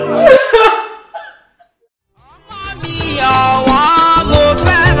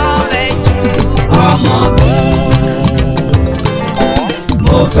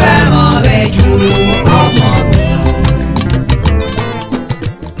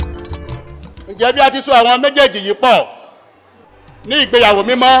 Ǹjẹ́ bí a ti so àwọn méjèèjì yìí pọ̀ ní ìgbéyàwó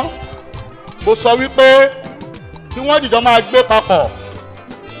mímọ́, mo sọ wípé kí wọ́n jìjọ máa gbé papọ̀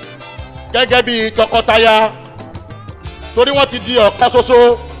gẹ́gẹ́ bí tọkọtaya torí wọ́n ti di ọ̀kan ṣoṣo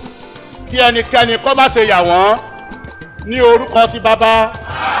kí ẹnikẹ́ni kó má ṣe yà wọ́n ní orúkọ ti bàbá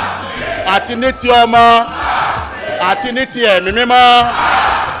àti ní ti ọmọ àti ní ti ẹ̀mí mímọ́.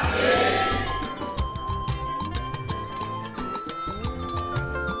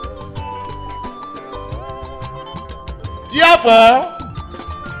 Therefore,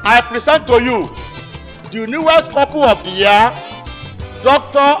 I present to you the newest couple of the year,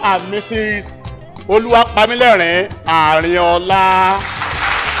 Dr. and Mrs. Olúwapamílẹ́rìn Àrínọlá.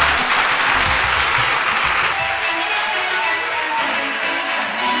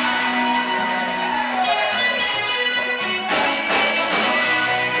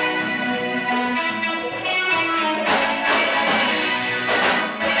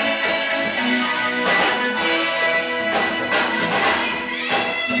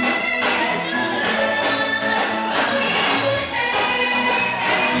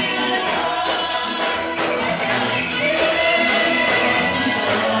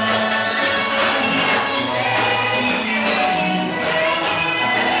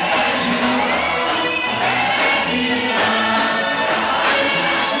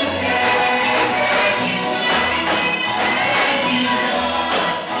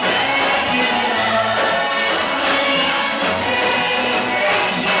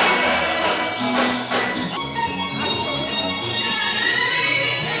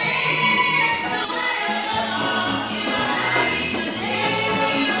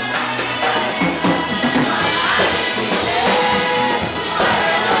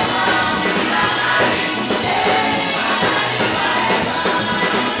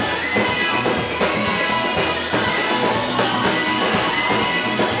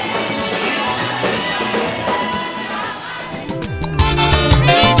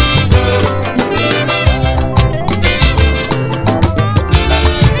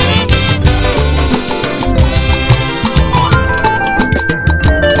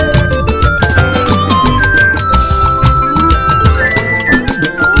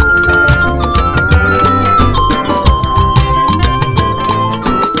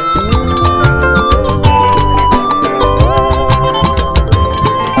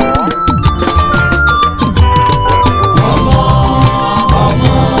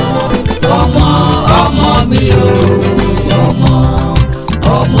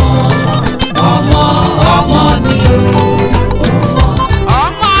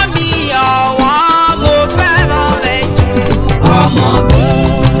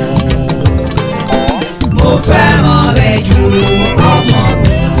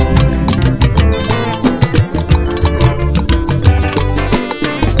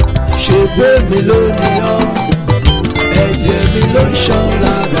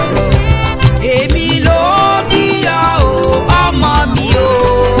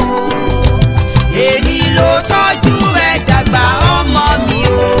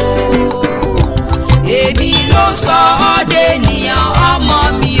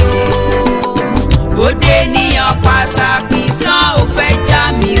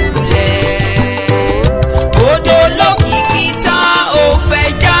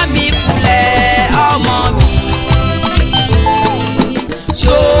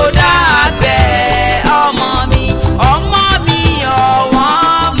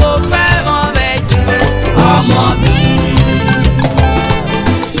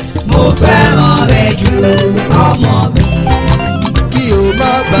 mo fẹ́ràn rẹ jù ọmọ mi. kí o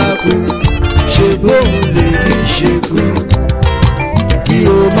má bá kú ṣe bóun lè ní ṣe kú kí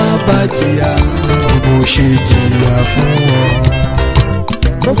o má bá jìyà ni mo ṣe jìyà fún ọ.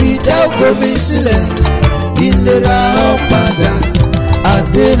 mo fi dá ògo mi sílẹ̀ kí n lè ra ọ padà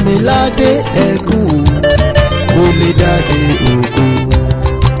adé mi ládé ẹ̀gún o lè dáde ògo.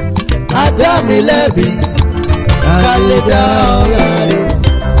 adá mi lẹ́bi ká lè dá ọ láre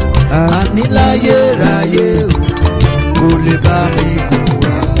àníláyé ráyé o lè bá mi gùn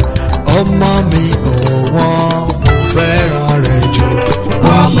wá. ọmọ mi ọ̀wọ́n fẹ́ràn rẹ̀ jù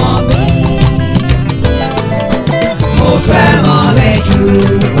ọmọ mi. mo fẹ́ràn rẹ jù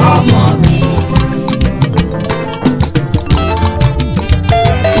ọmọ mi.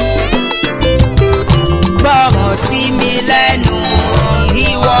 gbọ́ràn sí mi lẹ́nu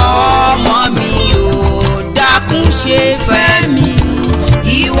ìwọ ọmọ mi ò dákun ṣe fẹ́ mi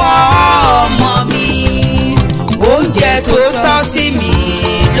ìwọ ọmọ mi. oúnjẹ tó tọ́ sí mi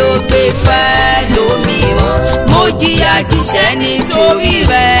ló gbé fẹ́ lómìíràn. mo jìyà jìṣẹ́ nítorí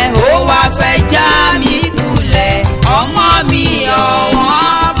rẹ̀ ó wá fẹ́ já mi kulẹ̀. ọmọ mi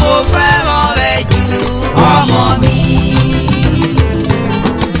ọ̀wọ́n mo fẹ́ràn rẹ jù ọmọ mi.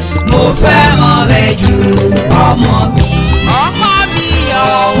 mo fẹ́ràn rẹ jù ọmọ mi. ọmọ mi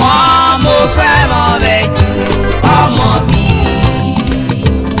ọ̀wọ́n mo fẹ́ràn rẹ jù ọmọ mi.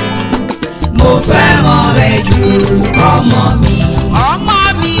 mo fẹ́ràn rẹ jù ọmọ mi.